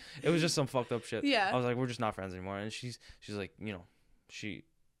 Like, yeah. It was just some fucked up shit. Yeah. I was like, we're just not friends anymore. And she's like, you know,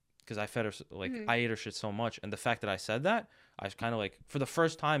 because I fed her, like, I ate her shit so much. And the fact that I said that, I was kind of like, for the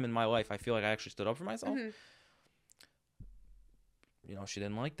first time in my life, I feel like I actually stood up for myself. You know, she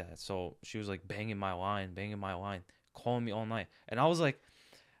didn't like that. So she was, like, banging my line, calling me all night. And I was like,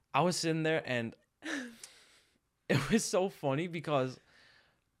 I was sitting there, and it was so funny because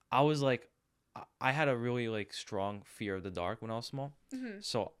I was like, I had a really, like, strong fear of the dark when I was small.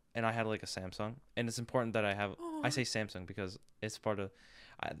 So, and I had, like, a Samsung, and it's important that I say Samsung because it's part of,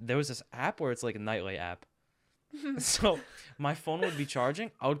 there was this app where it's like a nightlight app. So my phone would be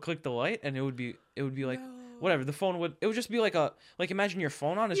charging. I would click the light, and it would be like, whatever. It would just be like imagine your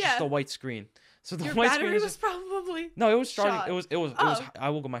phone on. It's just a white screen. So the your white battery screen was probably probably. No, it was starting. shot. It was. Oh. I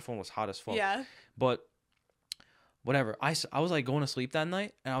woke up. My phone was hot as fuck. Yeah. But whatever. I was like going to sleep that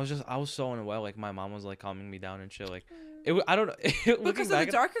night, and I was so unwell. Like my mom was like calming me down and shit. Like I don't know. Because of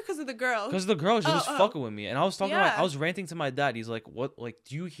the dark or because of the girl? Because the girl, she was fucking with me, and I was talking. Yeah. I was ranting to my dad. He's like, "What? Like,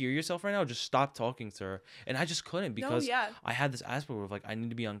 do you hear yourself right now? Just stop talking to her." And I just couldn't because I had this aspect of like I need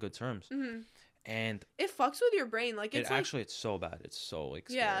to be on good terms, and it fucks with your brain. Like it's actually it's so bad. It's so like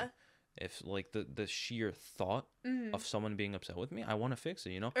scary. Yeah. If like the sheer thought of someone being upset with me, I want to fix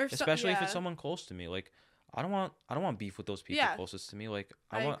it. You know, Or especially if it's someone close to me. Like I don't want beef with those people closest to me. Like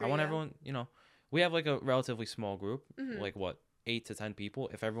I want everyone. You know, we have like a relatively small group. Like what? 8 to 10 people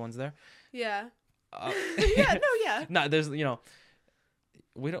if everyone's there. Yeah. Yeah. No, there's we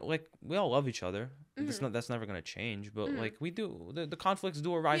don't like we all love each other. That's never gonna change. But like we do the conflicts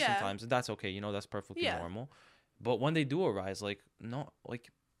do arise sometimes, and that's okay. You know, that's perfectly normal. But when they do arise, like no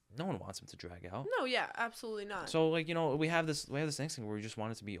one wants them to drag out. No, yeah, absolutely not. So like you know we have this next thing where we just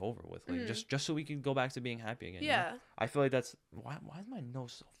want it to be over with, like just so we can go back to being happy again. Yeah. You know? I feel like that's why is my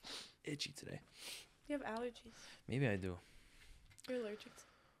nose so itchy today? You have allergies. Maybe I do. You're allergic to...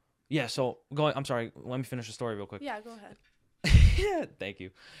 Yeah, so I'm sorry, let me finish the story real quick. Yeah, go ahead. Yeah, thank you.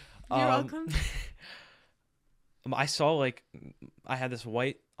 You're welcome. I saw like I had this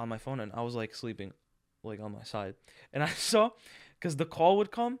white on my phone and I was like sleeping like on my side. And I saw because the call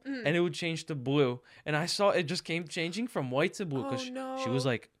would come and it would change to blue. And I saw it just came changing from white to blue because she was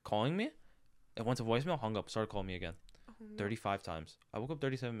like calling me. It went to voicemail, hung up, started calling me again. 35 times. I woke up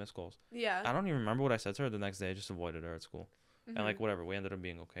 37 missed calls. Yeah. I don't even remember what I said to her the next day. I just avoided her at school. And like whatever, we ended up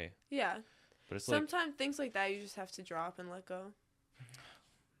being okay. Yeah. But it's sometimes things like that you just have to drop and let go.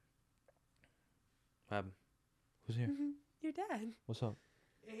 Who's here? Your dad. What's up?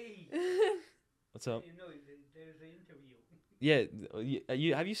 Hey. What's up? You know, there's an interview. Yeah.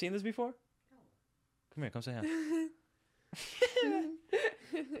 You have you seen this before? No. Come here. Come say hi.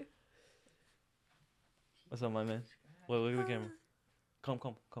 What's up, my man? Look at the camera.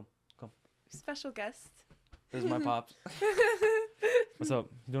 Come. Special guest. This is my pops. What's up?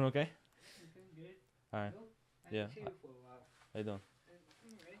 You doing okay? Good. All right. No, Yeah. See you for a while. How you doing?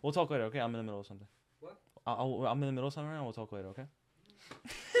 Right. We'll talk later, okay? I'm in the middle of something. What? I'm in the middle of something right now. We'll talk later, okay?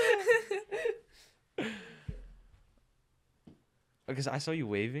 Because I saw you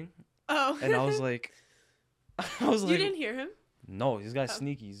waving. Oh. And I was like, You didn't hear him? No, this guy's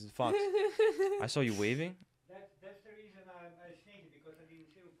sneaky. He's a fox. I saw you waving. That's the reason I sneaked because I didn't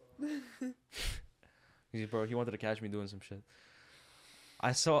see you for a while. Bro, he wanted to catch me doing some shit.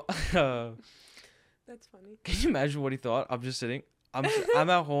 I saw. That's funny. Can you imagine what he thought? I'm just sitting. I'm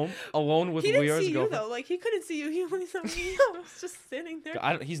at home alone with he didn't Lear's see girlfriend. you though. Like he couldn't see you. He only saw me. I was just sitting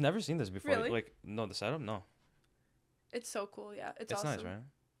there. He's never seen this before. Really? Like no, the setup, no. It's so cool. Yeah, it's It's awesome. nice, right?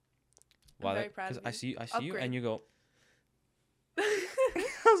 I'm very proud of you. I see you, Upgrade. and you go. I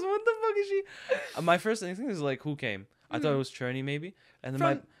was, what the fuck is she? My first instinct is like, who came? I thought it was Cherney maybe, and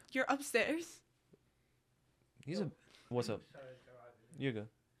then you're upstairs. What's up? Sorry, You're good.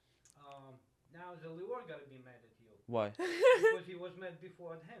 Now the Lure gotta be mad at you Why? because he was mad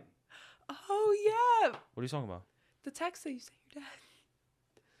before at him. Oh yeah. What are you talking about? The text that you sent your dad.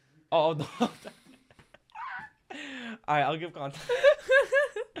 Oh no. All right, I'll give context.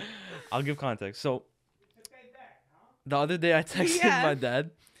 So It's okay there, huh? the other day I texted my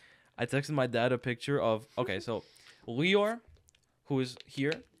dad. I texted my dad a picture of so Leor, who is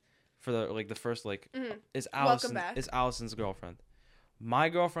here for the first is Alison is Alison's girlfriend. My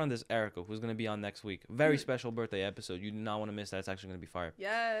girlfriend is Erica, who's gonna be on next week. Very special birthday episode. You do not want to miss that. It's actually gonna be fire.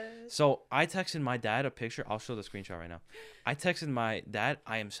 Yes. So I texted my dad a picture. I'll show the screenshot right now. I texted my dad,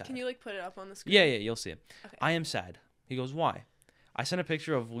 I am sad. Can you put it up on the screen? Yeah, you'll see it. Okay. I am sad. He goes, why? I sent a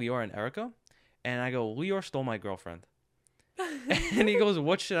picture of Leor and Erica, and I go, Leor stole my girlfriend. And he goes,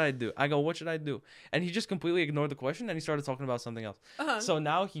 what should I do? I go, what should I do? And he just completely ignored the question, and he started talking about something else. So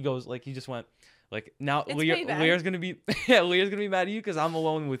now he goes, he just went, now Leor's gonna be, Leor's gonna be mad at you because I'm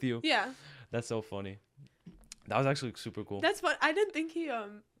alone with you. Yeah. That's so funny. That was actually super cool. That's fun. I didn't think he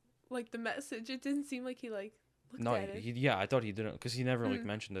the message. It didn't seem like he looked at it. Yeah, I thought he didn't because he never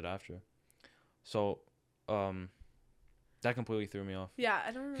mentioned it after. So, that completely threw me off. Yeah,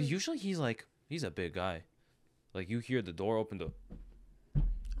 I don't. Because usually he's a big guy. Like you hear the door open.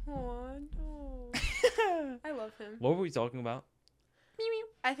 Oh no. I love him. What were we talking about?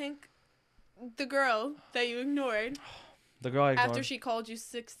 I think the girl that you ignored. The girl I ignored. After she called you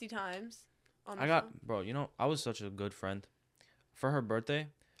 60 times. Bro, I was such a good friend. For her birthday,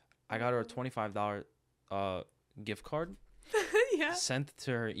 I got her a $25 gift card. Yeah. Sent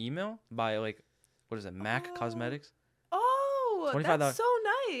to her email by what is it, MAC Cosmetics. Oh, $25. that's so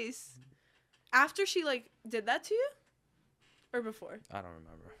nice. After she like did that to you, or before? I don't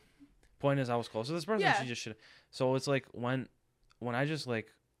remember. Point is, I was close to this person. Yeah. She just should. So it's like when I just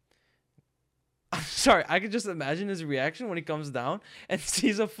like. I'm sorry. I could just imagine his reaction when he comes down and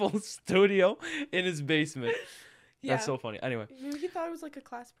sees a full studio in his basement. Yeah. That's so funny. Anyway. Maybe he thought it was like a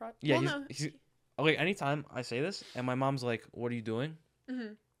class project. Yeah. Well, he's like anytime I say this and my mom's like, "What are you doing?"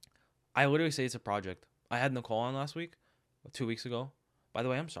 Mhm. I literally say it's a project. I had Nicole on last week, 2 weeks ago. By the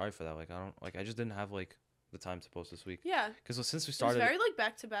way, I'm sorry for that. Like I just didn't have like the time to post this week. Yeah. Because since we It was started, very like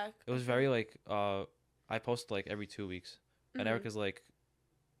back to back. it was very like I post like every 2 weeks, and Mhm. Erica's like,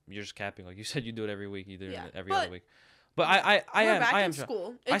 "You're just capping. Like you said you do it every week. You do Yeah, it every but other week." But I We're am back I in am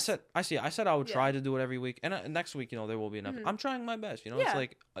school. I said I would Yeah. try to do it every week, and next week there will be an episode. Mhm. I'm trying my best. It's Yeah.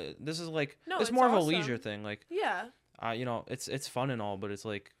 like this is like No, it's it's more of a awesome. leisure thing. Like Yeah. it's fun and all, but it's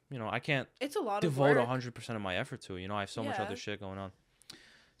like I can't It's a lot devote of work. 100% of my effort to it. I have so much Yeah. other shit going on.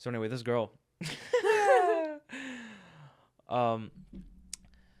 So anyway, this girl,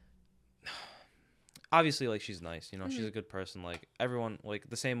 obviously like she's nice. She's a good person. Like everyone, like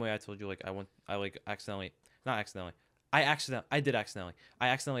the same way I told you, like I like accidentally, not accidentally. I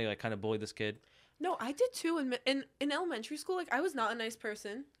accidentally like kind of bullied this kid. No, I did too in elementary school. Like I was not a nice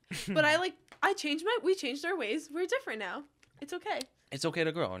person, but we changed our ways. We're different now. It's okay. It's okay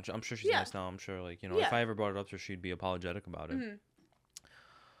to grow, and I'm sure she's Yeah. nice now. I'm sure like Yeah. if I ever brought it up to her, she'd be apologetic about it. Mhm.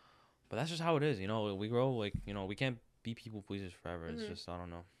 But that's just how it is. We grow. Like we can't be people pleasers forever. It's Mhm. just I don't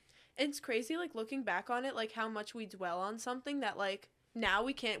know. It's crazy, like looking back on it, like how much we dwell on something that like now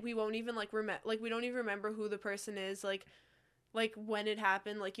we won't even like we don't even remember who the person is, like when it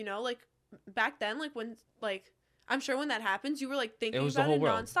happened, like like back then, like when like I'm sure when that happens, you were like thinking was the about whole it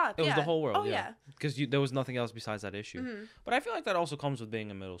world. nonstop. It was Yeah. the whole world. Oh yeah. Because there was nothing else besides that issue. Mhm. But I feel like that also comes with being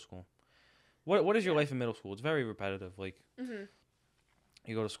in middle school. What is your Yeah. life in middle school? It's very repetitive. Like Mhm.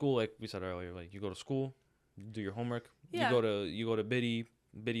 you go to school, like we said earlier. Like you go to school, you do your homework. Yeah. You go to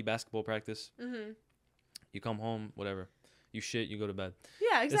biddy basketball practice. Mhm. You come home, whatever. You shit. You go to bed.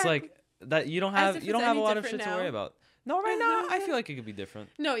 Yeah, exactly. It's like that. You don't As have if you don't it's have a any lot of shit different to worry now. about. No, right now I feel like it could be different.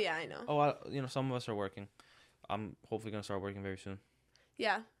 No, yeah, I know. Oh, some of us are working. I'm hopefully gonna start working very soon.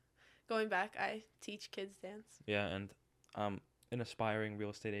 Yeah. Going back, I teach kids dance. Yeah, and I'm an aspiring real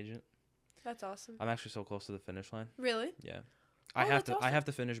estate agent. That's awesome. I'm actually so close to the finish line. Really? Yeah, Oh, I that's I awesome. have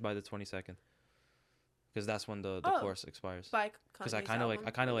to finish by the 22nd, because that's when the Oh. course expires. By 'Cause I Kanye's kinda like- album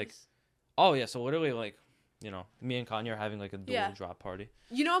I kinda like- release. Oh yeah, so literally like, me and Kanye are having like a dual Yeah. drop party.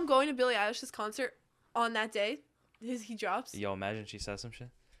 I'm going to Billie Eilish's concert on that day. He drops. Yo, imagine she says some shit.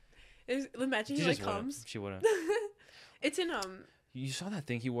 Imagine She he like just wouldn't. comes. She wouldn't. It's in You saw that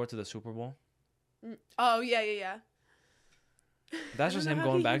thing he wore to the Super Bowl? Oh yeah. That's I just don't him know how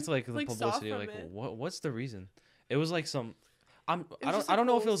going he, back to like the like, saw publicity. from Like, it. what's the reason? It was like some. I was don't just, I don't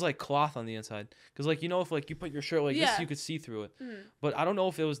like, know if it holes. was like cloth on the inside, because like if like you put your shirt like this, Yeah. you could see through it. Mhm. But I don't know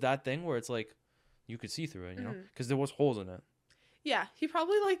if it was that thing where it's like you could see through it, Mhm. because there was holes in it. Yeah, he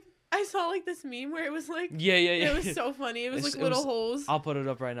probably like I saw like this meme where it was like Yeah. it was so funny. It was It's- like it little was- holes. I'll put it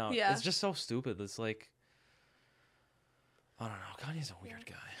up right now. Yeah. It's just so stupid. It's like I don't know. Kanye's a weird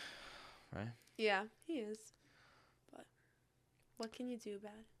guy, right? Yeah, he is. But what can you do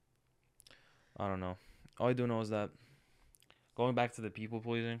about it? I don't know. All I do know is that going back to the people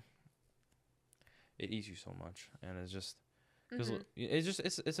pleasing, it eats you so much, and it's just because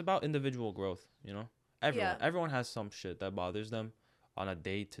Mhm. it's about individual growth. Everyone has some shit that bothers them on a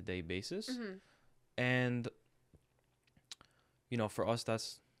day-to-day basis, Mhm. and for us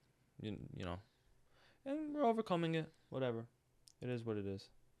that's and we're overcoming it. Whatever, it is what it is.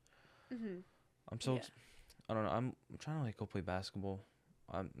 Mhm. I don't know. I'm trying to like go play basketball.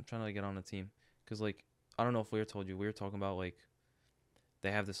 I'm trying to like get on a team, because like I don't know if we told you, we were talking about like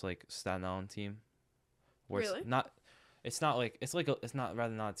they have this like Staten Island team where Really? it's not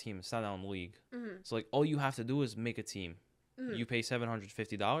a team, it's Staten Island League. Mhm. So like all you have to do is make a team. Mhm. You pay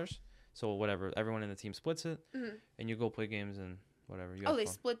 $750, so whatever, everyone in the team splits it, Mhm. and you go play games and whatever. You Oh, have they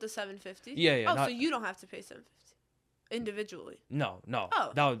fun. split the 750. Yeah. Oh, not- so you don't have to pay 750 individually. No.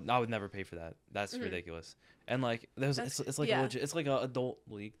 Oh. I would never pay for that. That's Mhm. ridiculous. And like it's like yeah. it's like a adult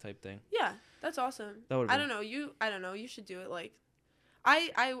league type thing. Yeah, that's awesome. That would I don't know. You should do it. Like,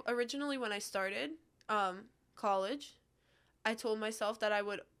 I originally when I started college, I told myself that I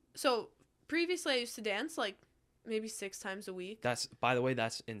would. So previously I used to dance like maybe 6 times a week. That's, by the way,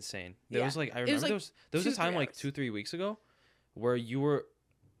 that's insane. There Yeah. was like I was, remember like, there was a 2-3 time like hours. 2-3 weeks ago where you were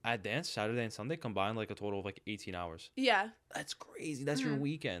at dance Saturday and Sunday combined like a total of like 18 hours. Yeah, That's crazy. That's your Mhm.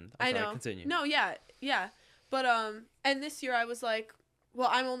 weekend. I Sorry, know. Continue. No, yeah. But and this year I was like, well,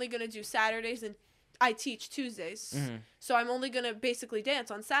 I'm only gonna do Saturdays and I teach Tuesdays, Mhm. so I'm only gonna basically dance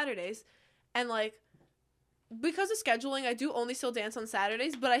on Saturdays. And like because of scheduling, I do only still dance on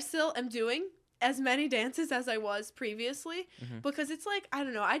Saturdays, but I still am doing as many dances as I was previously because it's like, I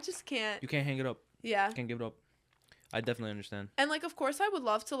don't know, I just can't. You can't hang it up. Yeah. You can't give it up. I definitely understand. And like, of course, I would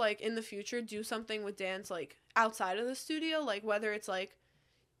love to like in the future do something with dance like outside of the studio, like whether it's like,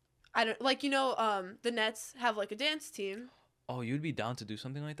 I don't like, the Nets have like a dance team. Oh, you'd be down to do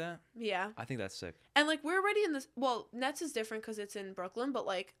something like that? Yeah. I think that's sick. And like we're already in this. Well, Nets is different because it's in Brooklyn, but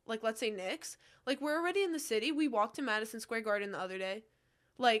like let's say Knicks, like we're already in the city. We walked to Madison Square Garden the other day.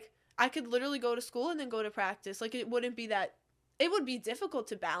 Like I could literally go to school and then go to practice. Like it wouldn't be that. It would be difficult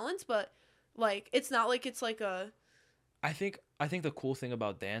to balance, but like it's not like it's like a. I think the cool thing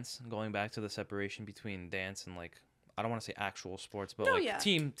about dance, going back to the separation between dance and like I don't want to say actual sports, but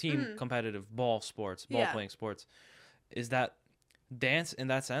team competitive ball playing sports, is that dance in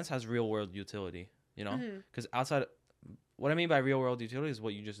that sense has real world utility, because outside, what I mean by real world utility is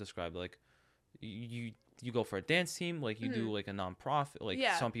what you just described. Like you go for a dance team, like you do like a nonprofit, like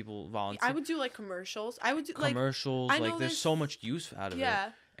some people volunteer. I would do like commercials. I would do commercials. Like there's so much use out of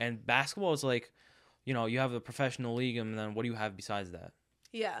it. And basketball is like, you have the professional league, and then what do you have besides that?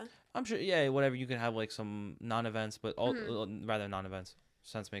 Yeah. I'm sure. Yeah, whatever. You can have like some non-events, but rather non-events.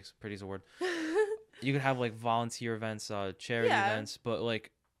 Sense makes pretty's a word. You could have like volunteer events, charity events, but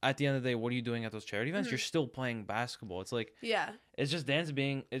like at the end of the day, what are you doing at those charity events? You're still playing basketball. It's like it's just dance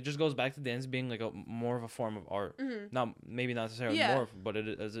being. It just goes back to dance being like a more of a form of art. Not maybe not necessarily more, but it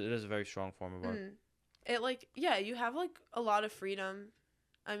is a very strong form of art. It like you have like a lot of freedom.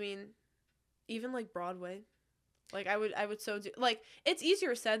 I mean, even like Broadway, like I would so do like it's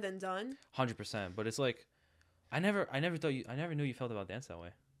easier said than done. 100%, but it's like I never knew you felt about dance that way.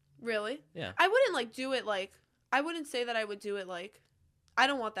 Really? Yeah. I wouldn't like do it like I wouldn't say that I would do it like I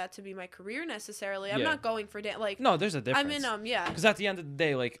don't want that to be my career necessarily. I'm not going for dance like no, there's a difference. I'm in because at the end of the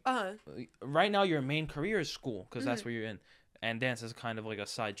day, like right now your main career is school because that's where you're in, and dance is kind of like a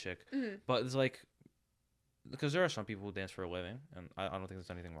side chick. But it's like because there are some people who dance for a living, and I don't think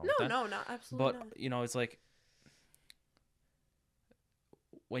there's anything wrong with that. No, not absolutely. But it's like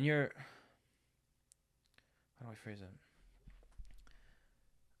when you're how do I phrase it?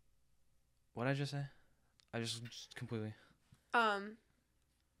 What did I just say? I just completely. I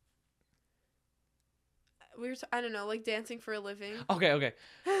don't know, like dancing for a living. Okay.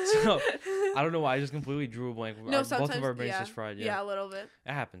 So I don't know why I just completely drew a blank. No, sometimes both of our brains just fried. Yeah, a little bit.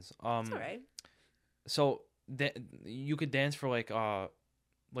 It happens. It's alright. So you could dance for like how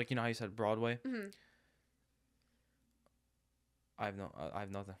you said Broadway. I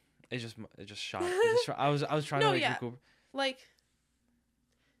have nothing. It just shot. I was trying to recoup. Like.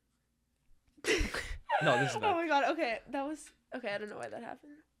 No, this is bad. Oh my god. Okay, that was okay. I don't know why that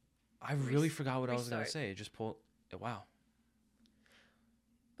happened. I really forgot what I was gonna say. It just pulled. Wow.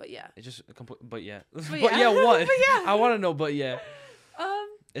 But yeah. It just But yeah. But yeah. What? But yeah. I want to know. But yeah.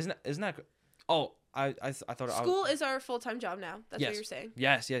 Isn't that? Oh, I thought school is our full-time job now. That's what you're saying.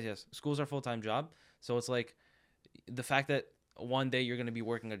 Yes. School's our full-time job. So it's like the fact that one day you're gonna be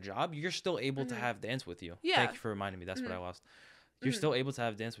working a job, you're still able to have dance with you. Yeah. Thank you for reminding me. That's what I lost. You're still able to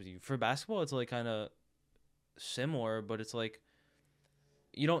have dance with you. For basketball, it's like kind of similar, but it's like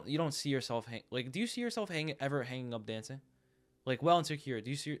you don't see yourself do you see yourself ever hanging up dancing? Like well into your career, do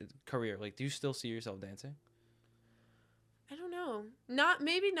you see your career? Like do you still see yourself dancing? I don't know.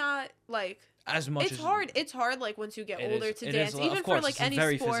 Maybe not like as much. It's hard like once you get older to dance. Even for like any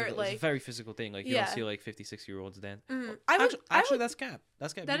sport, like it's a very physical thing. Like you don't see like 56-year-olds dance. Actually, that's cap.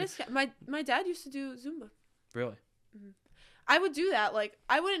 That's cap. That is cap. My dad used to do Zumba. Really? I would do that. Like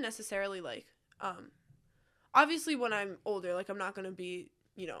I wouldn't necessarily like obviously when I'm older, like I'm not gonna be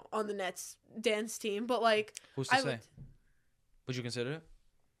on the Nets dance team, but like who's to say? Would you consider it?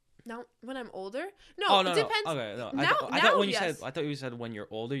 No, when I'm older? No, it depends. No. Okay, no. I thought when I thought you said when you're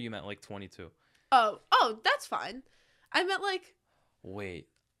older, you meant like 22. Oh, that's fine. I meant like. Wait,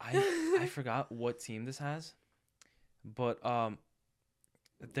 I forgot what team this has, but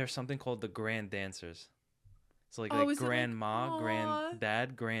there's something called the Grand Dancers. It's like grandma,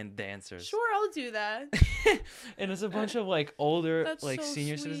 granddad, grand dancers. Sure, I'll do that. And it's a bunch of like older, like so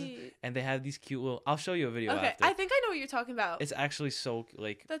senior citizens, and they have these cute little. I'll show you a video. Okay, after. I think I know what you're talking about. It's actually so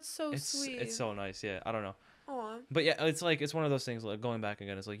like. That's so sweet. It's so nice. Yeah, I don't know. Aww. But yeah, it's one of those things. Like going back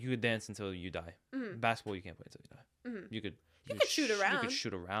again, it's like you could dance until you die. Basketball, you can't play until you die. You could shoot around. You could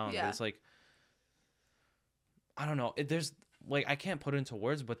shoot around. Yeah. But it's like. I don't know. There's. Like I can't put it into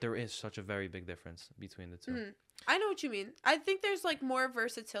words, but there is such a very big difference between the two. I know what you mean. I think there's like more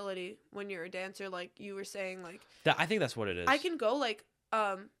versatility when you're a dancer, like you were saying. Like I think that's what it is. I can go like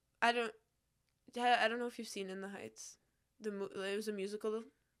I don't know if you've seen In the Heights. It was a musical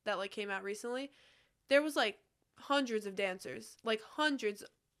that like came out recently, there was like hundreds of dancers, like hundreds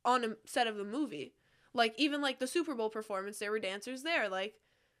on a set of the movie. Like even like the Super Bowl performance, there were dancers there. Like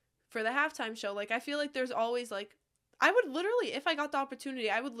for the halftime show, like I feel like there's always like, I would literally, if I got the opportunity,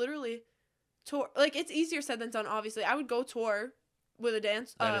 I would literally tour. Like it's easier said than done, obviously. I would go tour with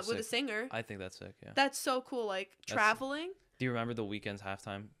a with a singer. I think that's sick. Yeah. That's so cool. Like traveling. Do you remember the Weeknd's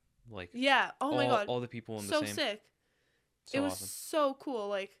halftime? Like yeah. Oh my god. All the people in so the same. Sick. So it was awesome. so cool.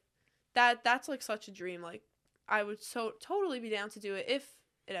 Like that's like such a dream. Like I would so totally be down to do it if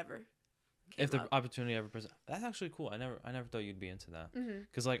it ever. If the opportunity ever presents, that's actually cool. I never thought you'd be into that.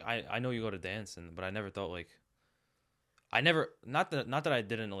 Cause like I know you go to dance, but I never thought like. I never not that I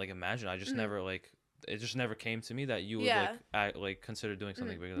didn't like imagine. I just never like it just never came to me that you would like consider doing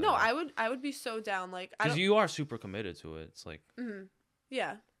something bigger than no, that. I would be so down. Like because you are super committed to it. It's like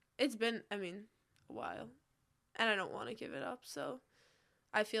yeah, it's been a while, and I don't want to give it up. So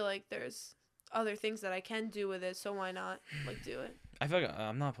I feel like there's other things that I can do with it. So why not like do it? I feel like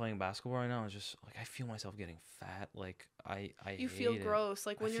I'm not playing basketball right now. It's just like I feel myself getting fat. Like I you feel gross.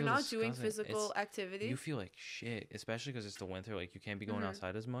 Like when you're not doing physical activity, you feel like shit. Especially because it's the winter. Like you can't be going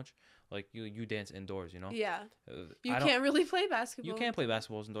outside as much. Like you dance indoors. You know. Yeah. You can't really play basketball. You can't play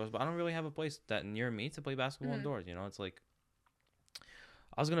basketballs indoors, but I don't really have a place that near me to play basketball indoors. You know, it's like.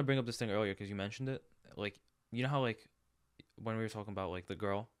 I was gonna bring up this thing earlier because you mentioned it. Like you know how like when we were talking about like the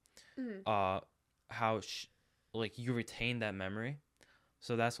girl, how like you retain that memory.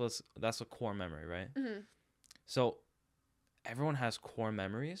 So that's a core memory, right? So everyone has core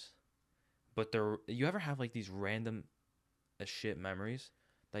memories, but you ever have like these random as shit memories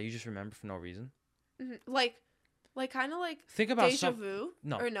that you just remember for no reason? Like kind of like think about deja vu?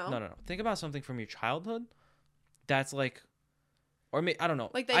 No. No. Think about something from your childhood that's like, or I don't know.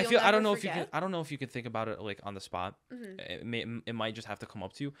 Like that I don't know if you can. I don't know if you can think about it like on the spot. It might just have to come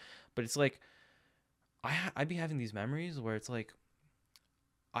up to you, but it's like I'd be having these memories where it's like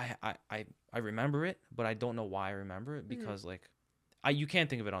I remember it, but I don't know why I remember it because like you can't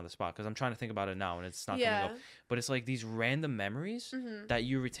think of it on the spot because I'm trying to think about it now and it's not coming up. But it's like these random memories that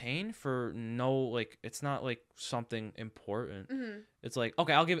you retain for no like it's not like something important. It's like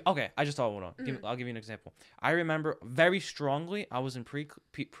okay. I just thought one on. I'll give you an example. I remember very strongly I was in pre.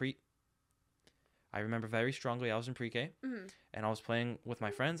 I remember very strongly I was in pre-K and I was playing with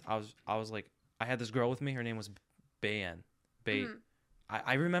my friends. I was like I had this girl with me. Her name was Bayan.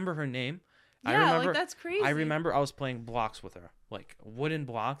 I remember her name. Yeah, I remember, like that's crazy. I remember I was playing blocks with her, like wooden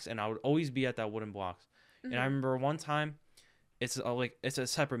blocks, and I would always be at that wooden blocks. And I remember one time, it's a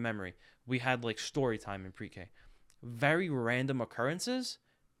separate memory. We had like story time in pre-K. Very random occurrences.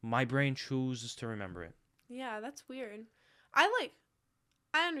 My brain chooses to remember it. Yeah, that's weird. I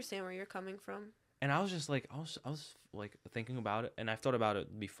understand where you're coming from. And I was just like, I was like thinking about it, and I've thought about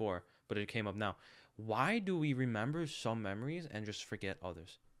it before, but it came up now. Why do we remember some memories and just forget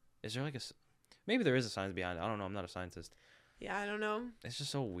others? Is there like maybe there is a science behind it. I don't know. I'm not a scientist. Yeah, I don't know. It's just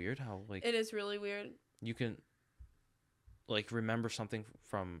so weird how like it is really weird. You can like remember something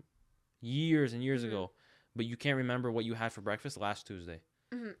from years and years ago, but you can't remember what you had for breakfast last Tuesday.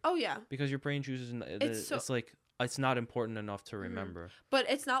 Oh yeah. Because your brain chooses. It's like it's not important enough to remember. But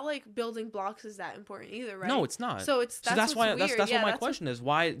it's not like building blocks is that important either, right? No, it's not. So that's why weird. That's what my question is.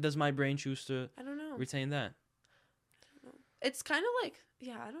 Why does my brain choose to I don't know. retain that? I don't know. It's kind of like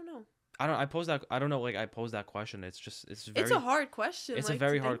I don't know. I posed that question. It's just it's a hard question. It's like, a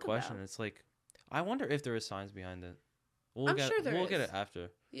very hard question. About. It's like I wonder if there is science behind it. I'm sure there is. We'll get it after.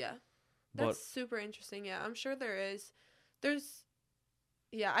 Yeah. That's super interesting. Yeah, I'm sure there is.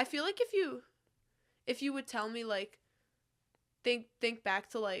 I feel like if you would tell me like think back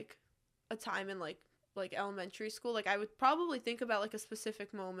to like a time in like elementary school, like I would probably think about like a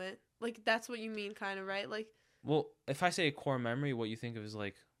specific moment. Like that's what you mean kind of, right? Like well, if I say a core memory, what you think of is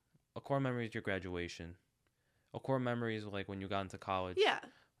like a core memory is your graduation. A core memory is like when you got into college. Yeah.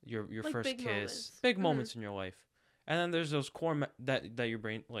 Your like first big kiss. Moments. Big moments in your life. And then there's those core that your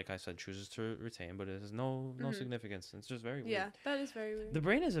brain, like I said, chooses to retain, but it has no significance. It's just very weird. Yeah, that is very weird. The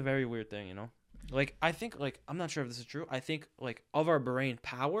brain is a very weird thing, you know? Like, I think, like, I'm not sure if this is true. I think, like, of our brain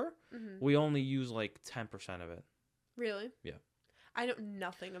power, we only use, like, 10% of it. Really? Yeah. I know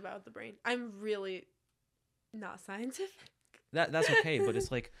nothing about the brain. I'm really not scientific. That's okay, but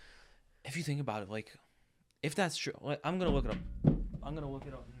it's like, if you think about it, like, if that's true, like, I'm going to look it up. I'm going to look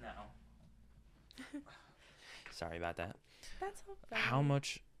it up now. Sorry about that. That's so bad. How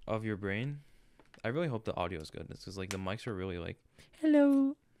much of your brain? I really hope the audio is good. It's because like the mics are really like,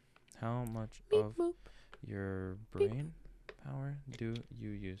 hello. How much beep, of boop. Your brain power do you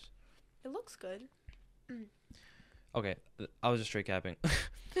use? It looks good. Okay, I was just straight capping.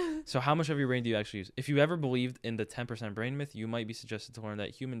 So how much of your brain do you actually use? If you ever believed in the 10% brain myth, you might be suggested to learn that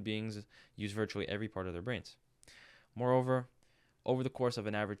human beings use virtually every part of their brains. Moreover, over the course of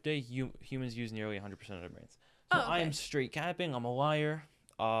an average day, humans use nearly 100% of their brains. So Oh, okay. I am straight capping. I'm a liar.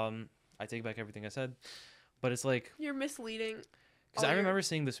 I take back everything I said. But it's like... You're misleading. Because I remember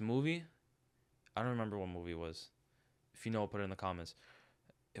seeing this movie. I don't remember what movie it was. If you know, put it in the comments.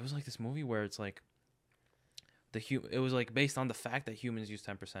 It was like this movie where it's like... It was like based on the fact that humans use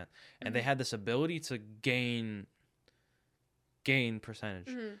 10%. And they had this ability to gain percentage.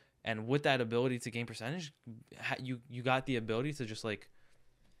 Mm-hmm. And with that ability to gain percentage, you got the ability to just like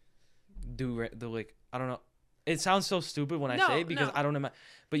do the like, I don't know. It sounds so stupid when I say it because I don't know.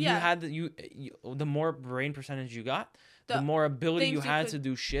 But you had the more brain percentage you got, the more ability you had to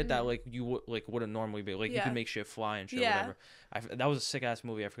do shit that like you wouldn't normally be. Like you could make shit fly and shit, whatever. That was a sick ass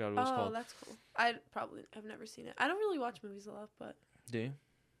movie. I forgot what it was called. Oh, that's cool. I've never seen it. I don't really watch movies a lot, but. Do you?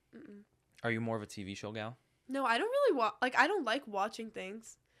 Mm-mm. Are you more of a TV show gal? No, I don't really watch. Like, I don't like watching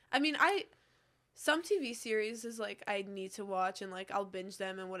things. I mean, some TV series is like I need to watch and like I'll binge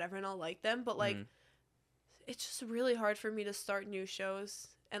them and whatever and I'll like them, but like it's just really hard for me to start new shows,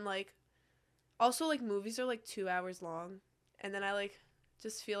 and like also like movies are like 2 hours long, and then I like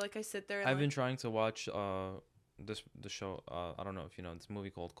just feel like I sit there and I've been trying to watch the show, I don't know if you know this movie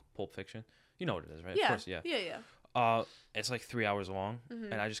called Pulp Fiction. You know what it is, right? Yeah. Of course, yeah. Yeah. It's like 3 hours long,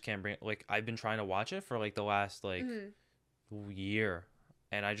 and I just can't bring like I've been trying to watch it for like the last like year.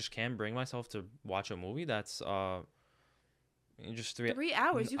 And I just can't bring myself to watch a movie that's just 3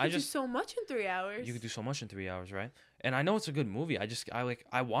 hours. You could do so much in 3 hours. You could do so much in 3 hours, right? And I know it's a good movie.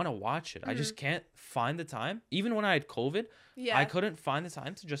 I want to watch it. I just can't find the time. Even when I had COVID, I couldn't find the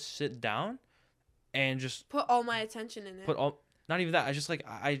time to just sit down and just put all my attention in it. Not even that. I just like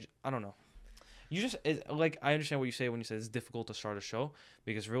I don't know. Like I understand what you say when you say it's difficult to start a show,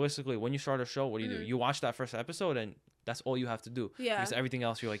 because realistically, when you start a show, what do? You watch that first episode and that's all you have to do. Yeah. Because everything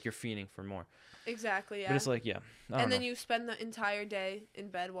else, you're fiending for more. Exactly. Yeah. But it's like, I don't and then know. you spend the entire day in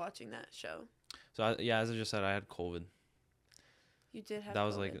bed watching that show. So as I just said, I had COVID. You did have. That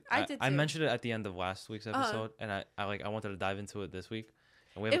was COVID. like I did too. I mentioned it at the end of last week's episode, and I wanted to dive into it this week.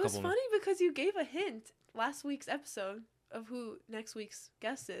 And we have it was funny because you gave a hint last week's episode of who next week's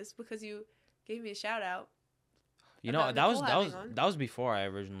guest is, because you gave me a shout out. You know, that was before I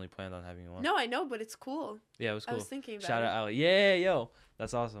originally planned on having you on. No, I know, but it's cool. Yeah, it was cool. I was thinking about Shout out Ali. Yeah, yo.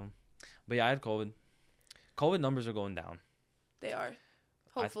 That's awesome. But yeah, I had COVID. COVID numbers are going down. They are.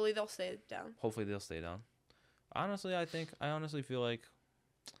 Hopefully they'll stay down. Hopefully they'll stay down. Honestly, I honestly feel like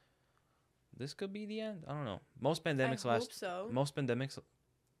this could be the end. I don't know. Most pandemics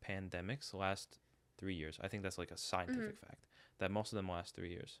last 3 years. I think that's like a scientific fact that most of them last 3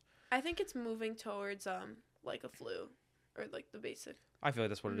 years. I think it's moving towards like a flu, or like the basic. I feel like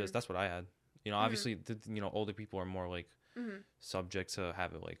that's what it is. That's what I had. You know, obviously, older people are more like subject to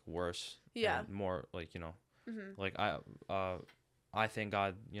have it like worse. Yeah. And more like like I thank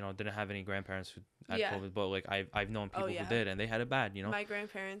God didn't have any grandparents who had COVID, but like I've known people who did, and they had it bad. My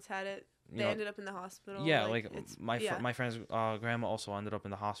grandparents had it. They ended up in the hospital. Yeah, my friend's grandma also ended up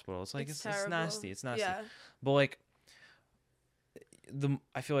in the hospital. It's like it's nasty. It's nasty. Yeah. But like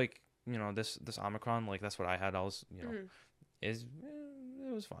I feel like this Omicron, like that's what I had. I was it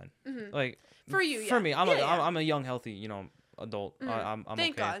was fine. Like for you, for me, I'm a young, healthy adult. I'm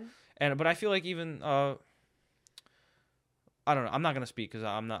thank okay. God. But I feel like even I don't know. I'm not gonna speak because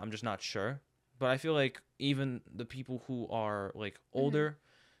I'm just not sure. But I feel like even the people who are like older,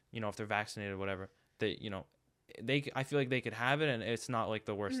 if they're vaccinated or whatever, they I feel like they could have it and it's not like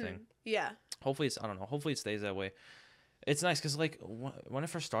the worst thing. Yeah. Hopefully I don't know. Hopefully it stays that way. It's nice because like when it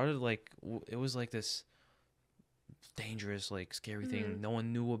first started, like it was like this dangerous, like scary thing no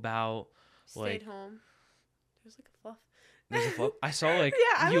one knew about. Stayed home. There's like a fluff. There's a fluff. I saw like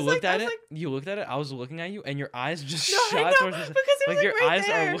you looked at it. You looked at it. I was looking at you, and your eyes just shot towards the, because it was like your right eyes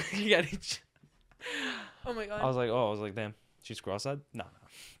there. Are looking at each. Oh my God. I was like, damn, she's cross-eyed. No.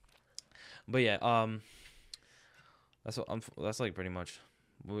 But yeah, that's like pretty much.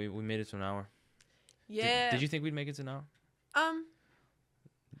 We made it to an hour. Yeah. Did you think we'd make it to an hour? I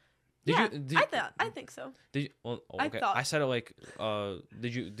think so. Did you? Well, okay. I said it like,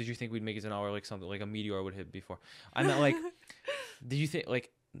 did you think we'd make it to an hour like something like a meteor would hit before? I meant like, did you think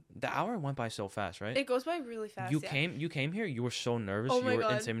like the hour went by so fast, right? It goes by really fast. You came here. You were so nervous. Oh you were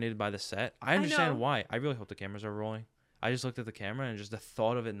God. intimidated by the set. I understand why. I really hope the cameras are rolling. I just looked at the camera and just the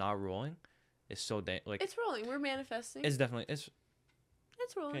thought of it not rolling is so like. It's rolling. We're manifesting. It's definitely it's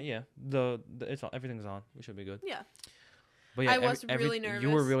rolling. Okay, yeah. It's on. Everything's on. We should be good. Yeah. But yeah, I was really You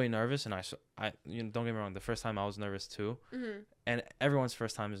were nervous. really nervous, and you know, don't get me wrong. The first time I was nervous too, Mhm. and everyone's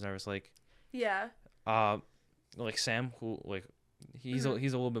first time is nervous. Yeah. Like Sam, who like he's Mhm.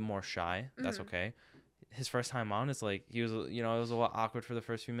 he's a little bit more shy. That's Mhm. okay. His first time on, it's like he was, you know, it was a lot awkward for the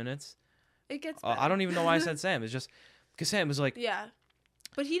first few minutes. It gets better. I don't even know why I said Sam. It's just because Sam was like, Yeah.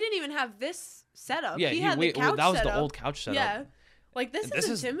 But he didn't even have this setup. yeah, he had the couch that was setup. the old couch setup. Yeah. Like this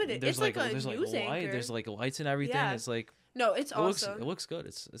is intimidating. There's It's like a there's news light, anchor. there's like lights and everything. Yeah. It's like No, it's awesome. it looks good.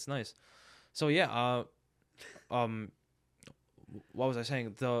 It's nice. So yeah, what was I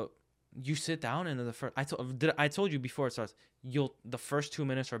saying? You sit down and the first I told you before it starts. The first 2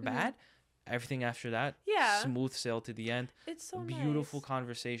 minutes are bad. Everything after that, Yeah. smooth sail to the end. It's so Beautiful nice.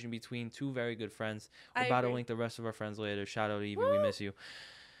 conversation between two very good friends. I We're about to agree. link the rest of our friends later. Shout out Evie, Woo! we miss you.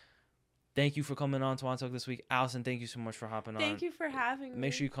 Thank you for coming on Twon Talk this week. Allison, thank you so much for hopping on. Thank you for having me.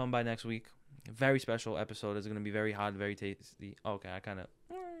 Make sure you come by next week. Very special episode. It's going to be very hot, very tasty. Okay, I kind of...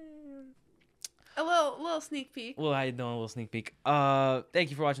 A little sneak peek. Well, I know a little sneak peek. Thank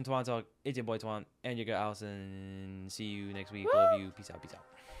you for watching Twon Talk. It's your boy Twon and your girl Allison. See you next week. Woo! Love you. Peace out. Peace out.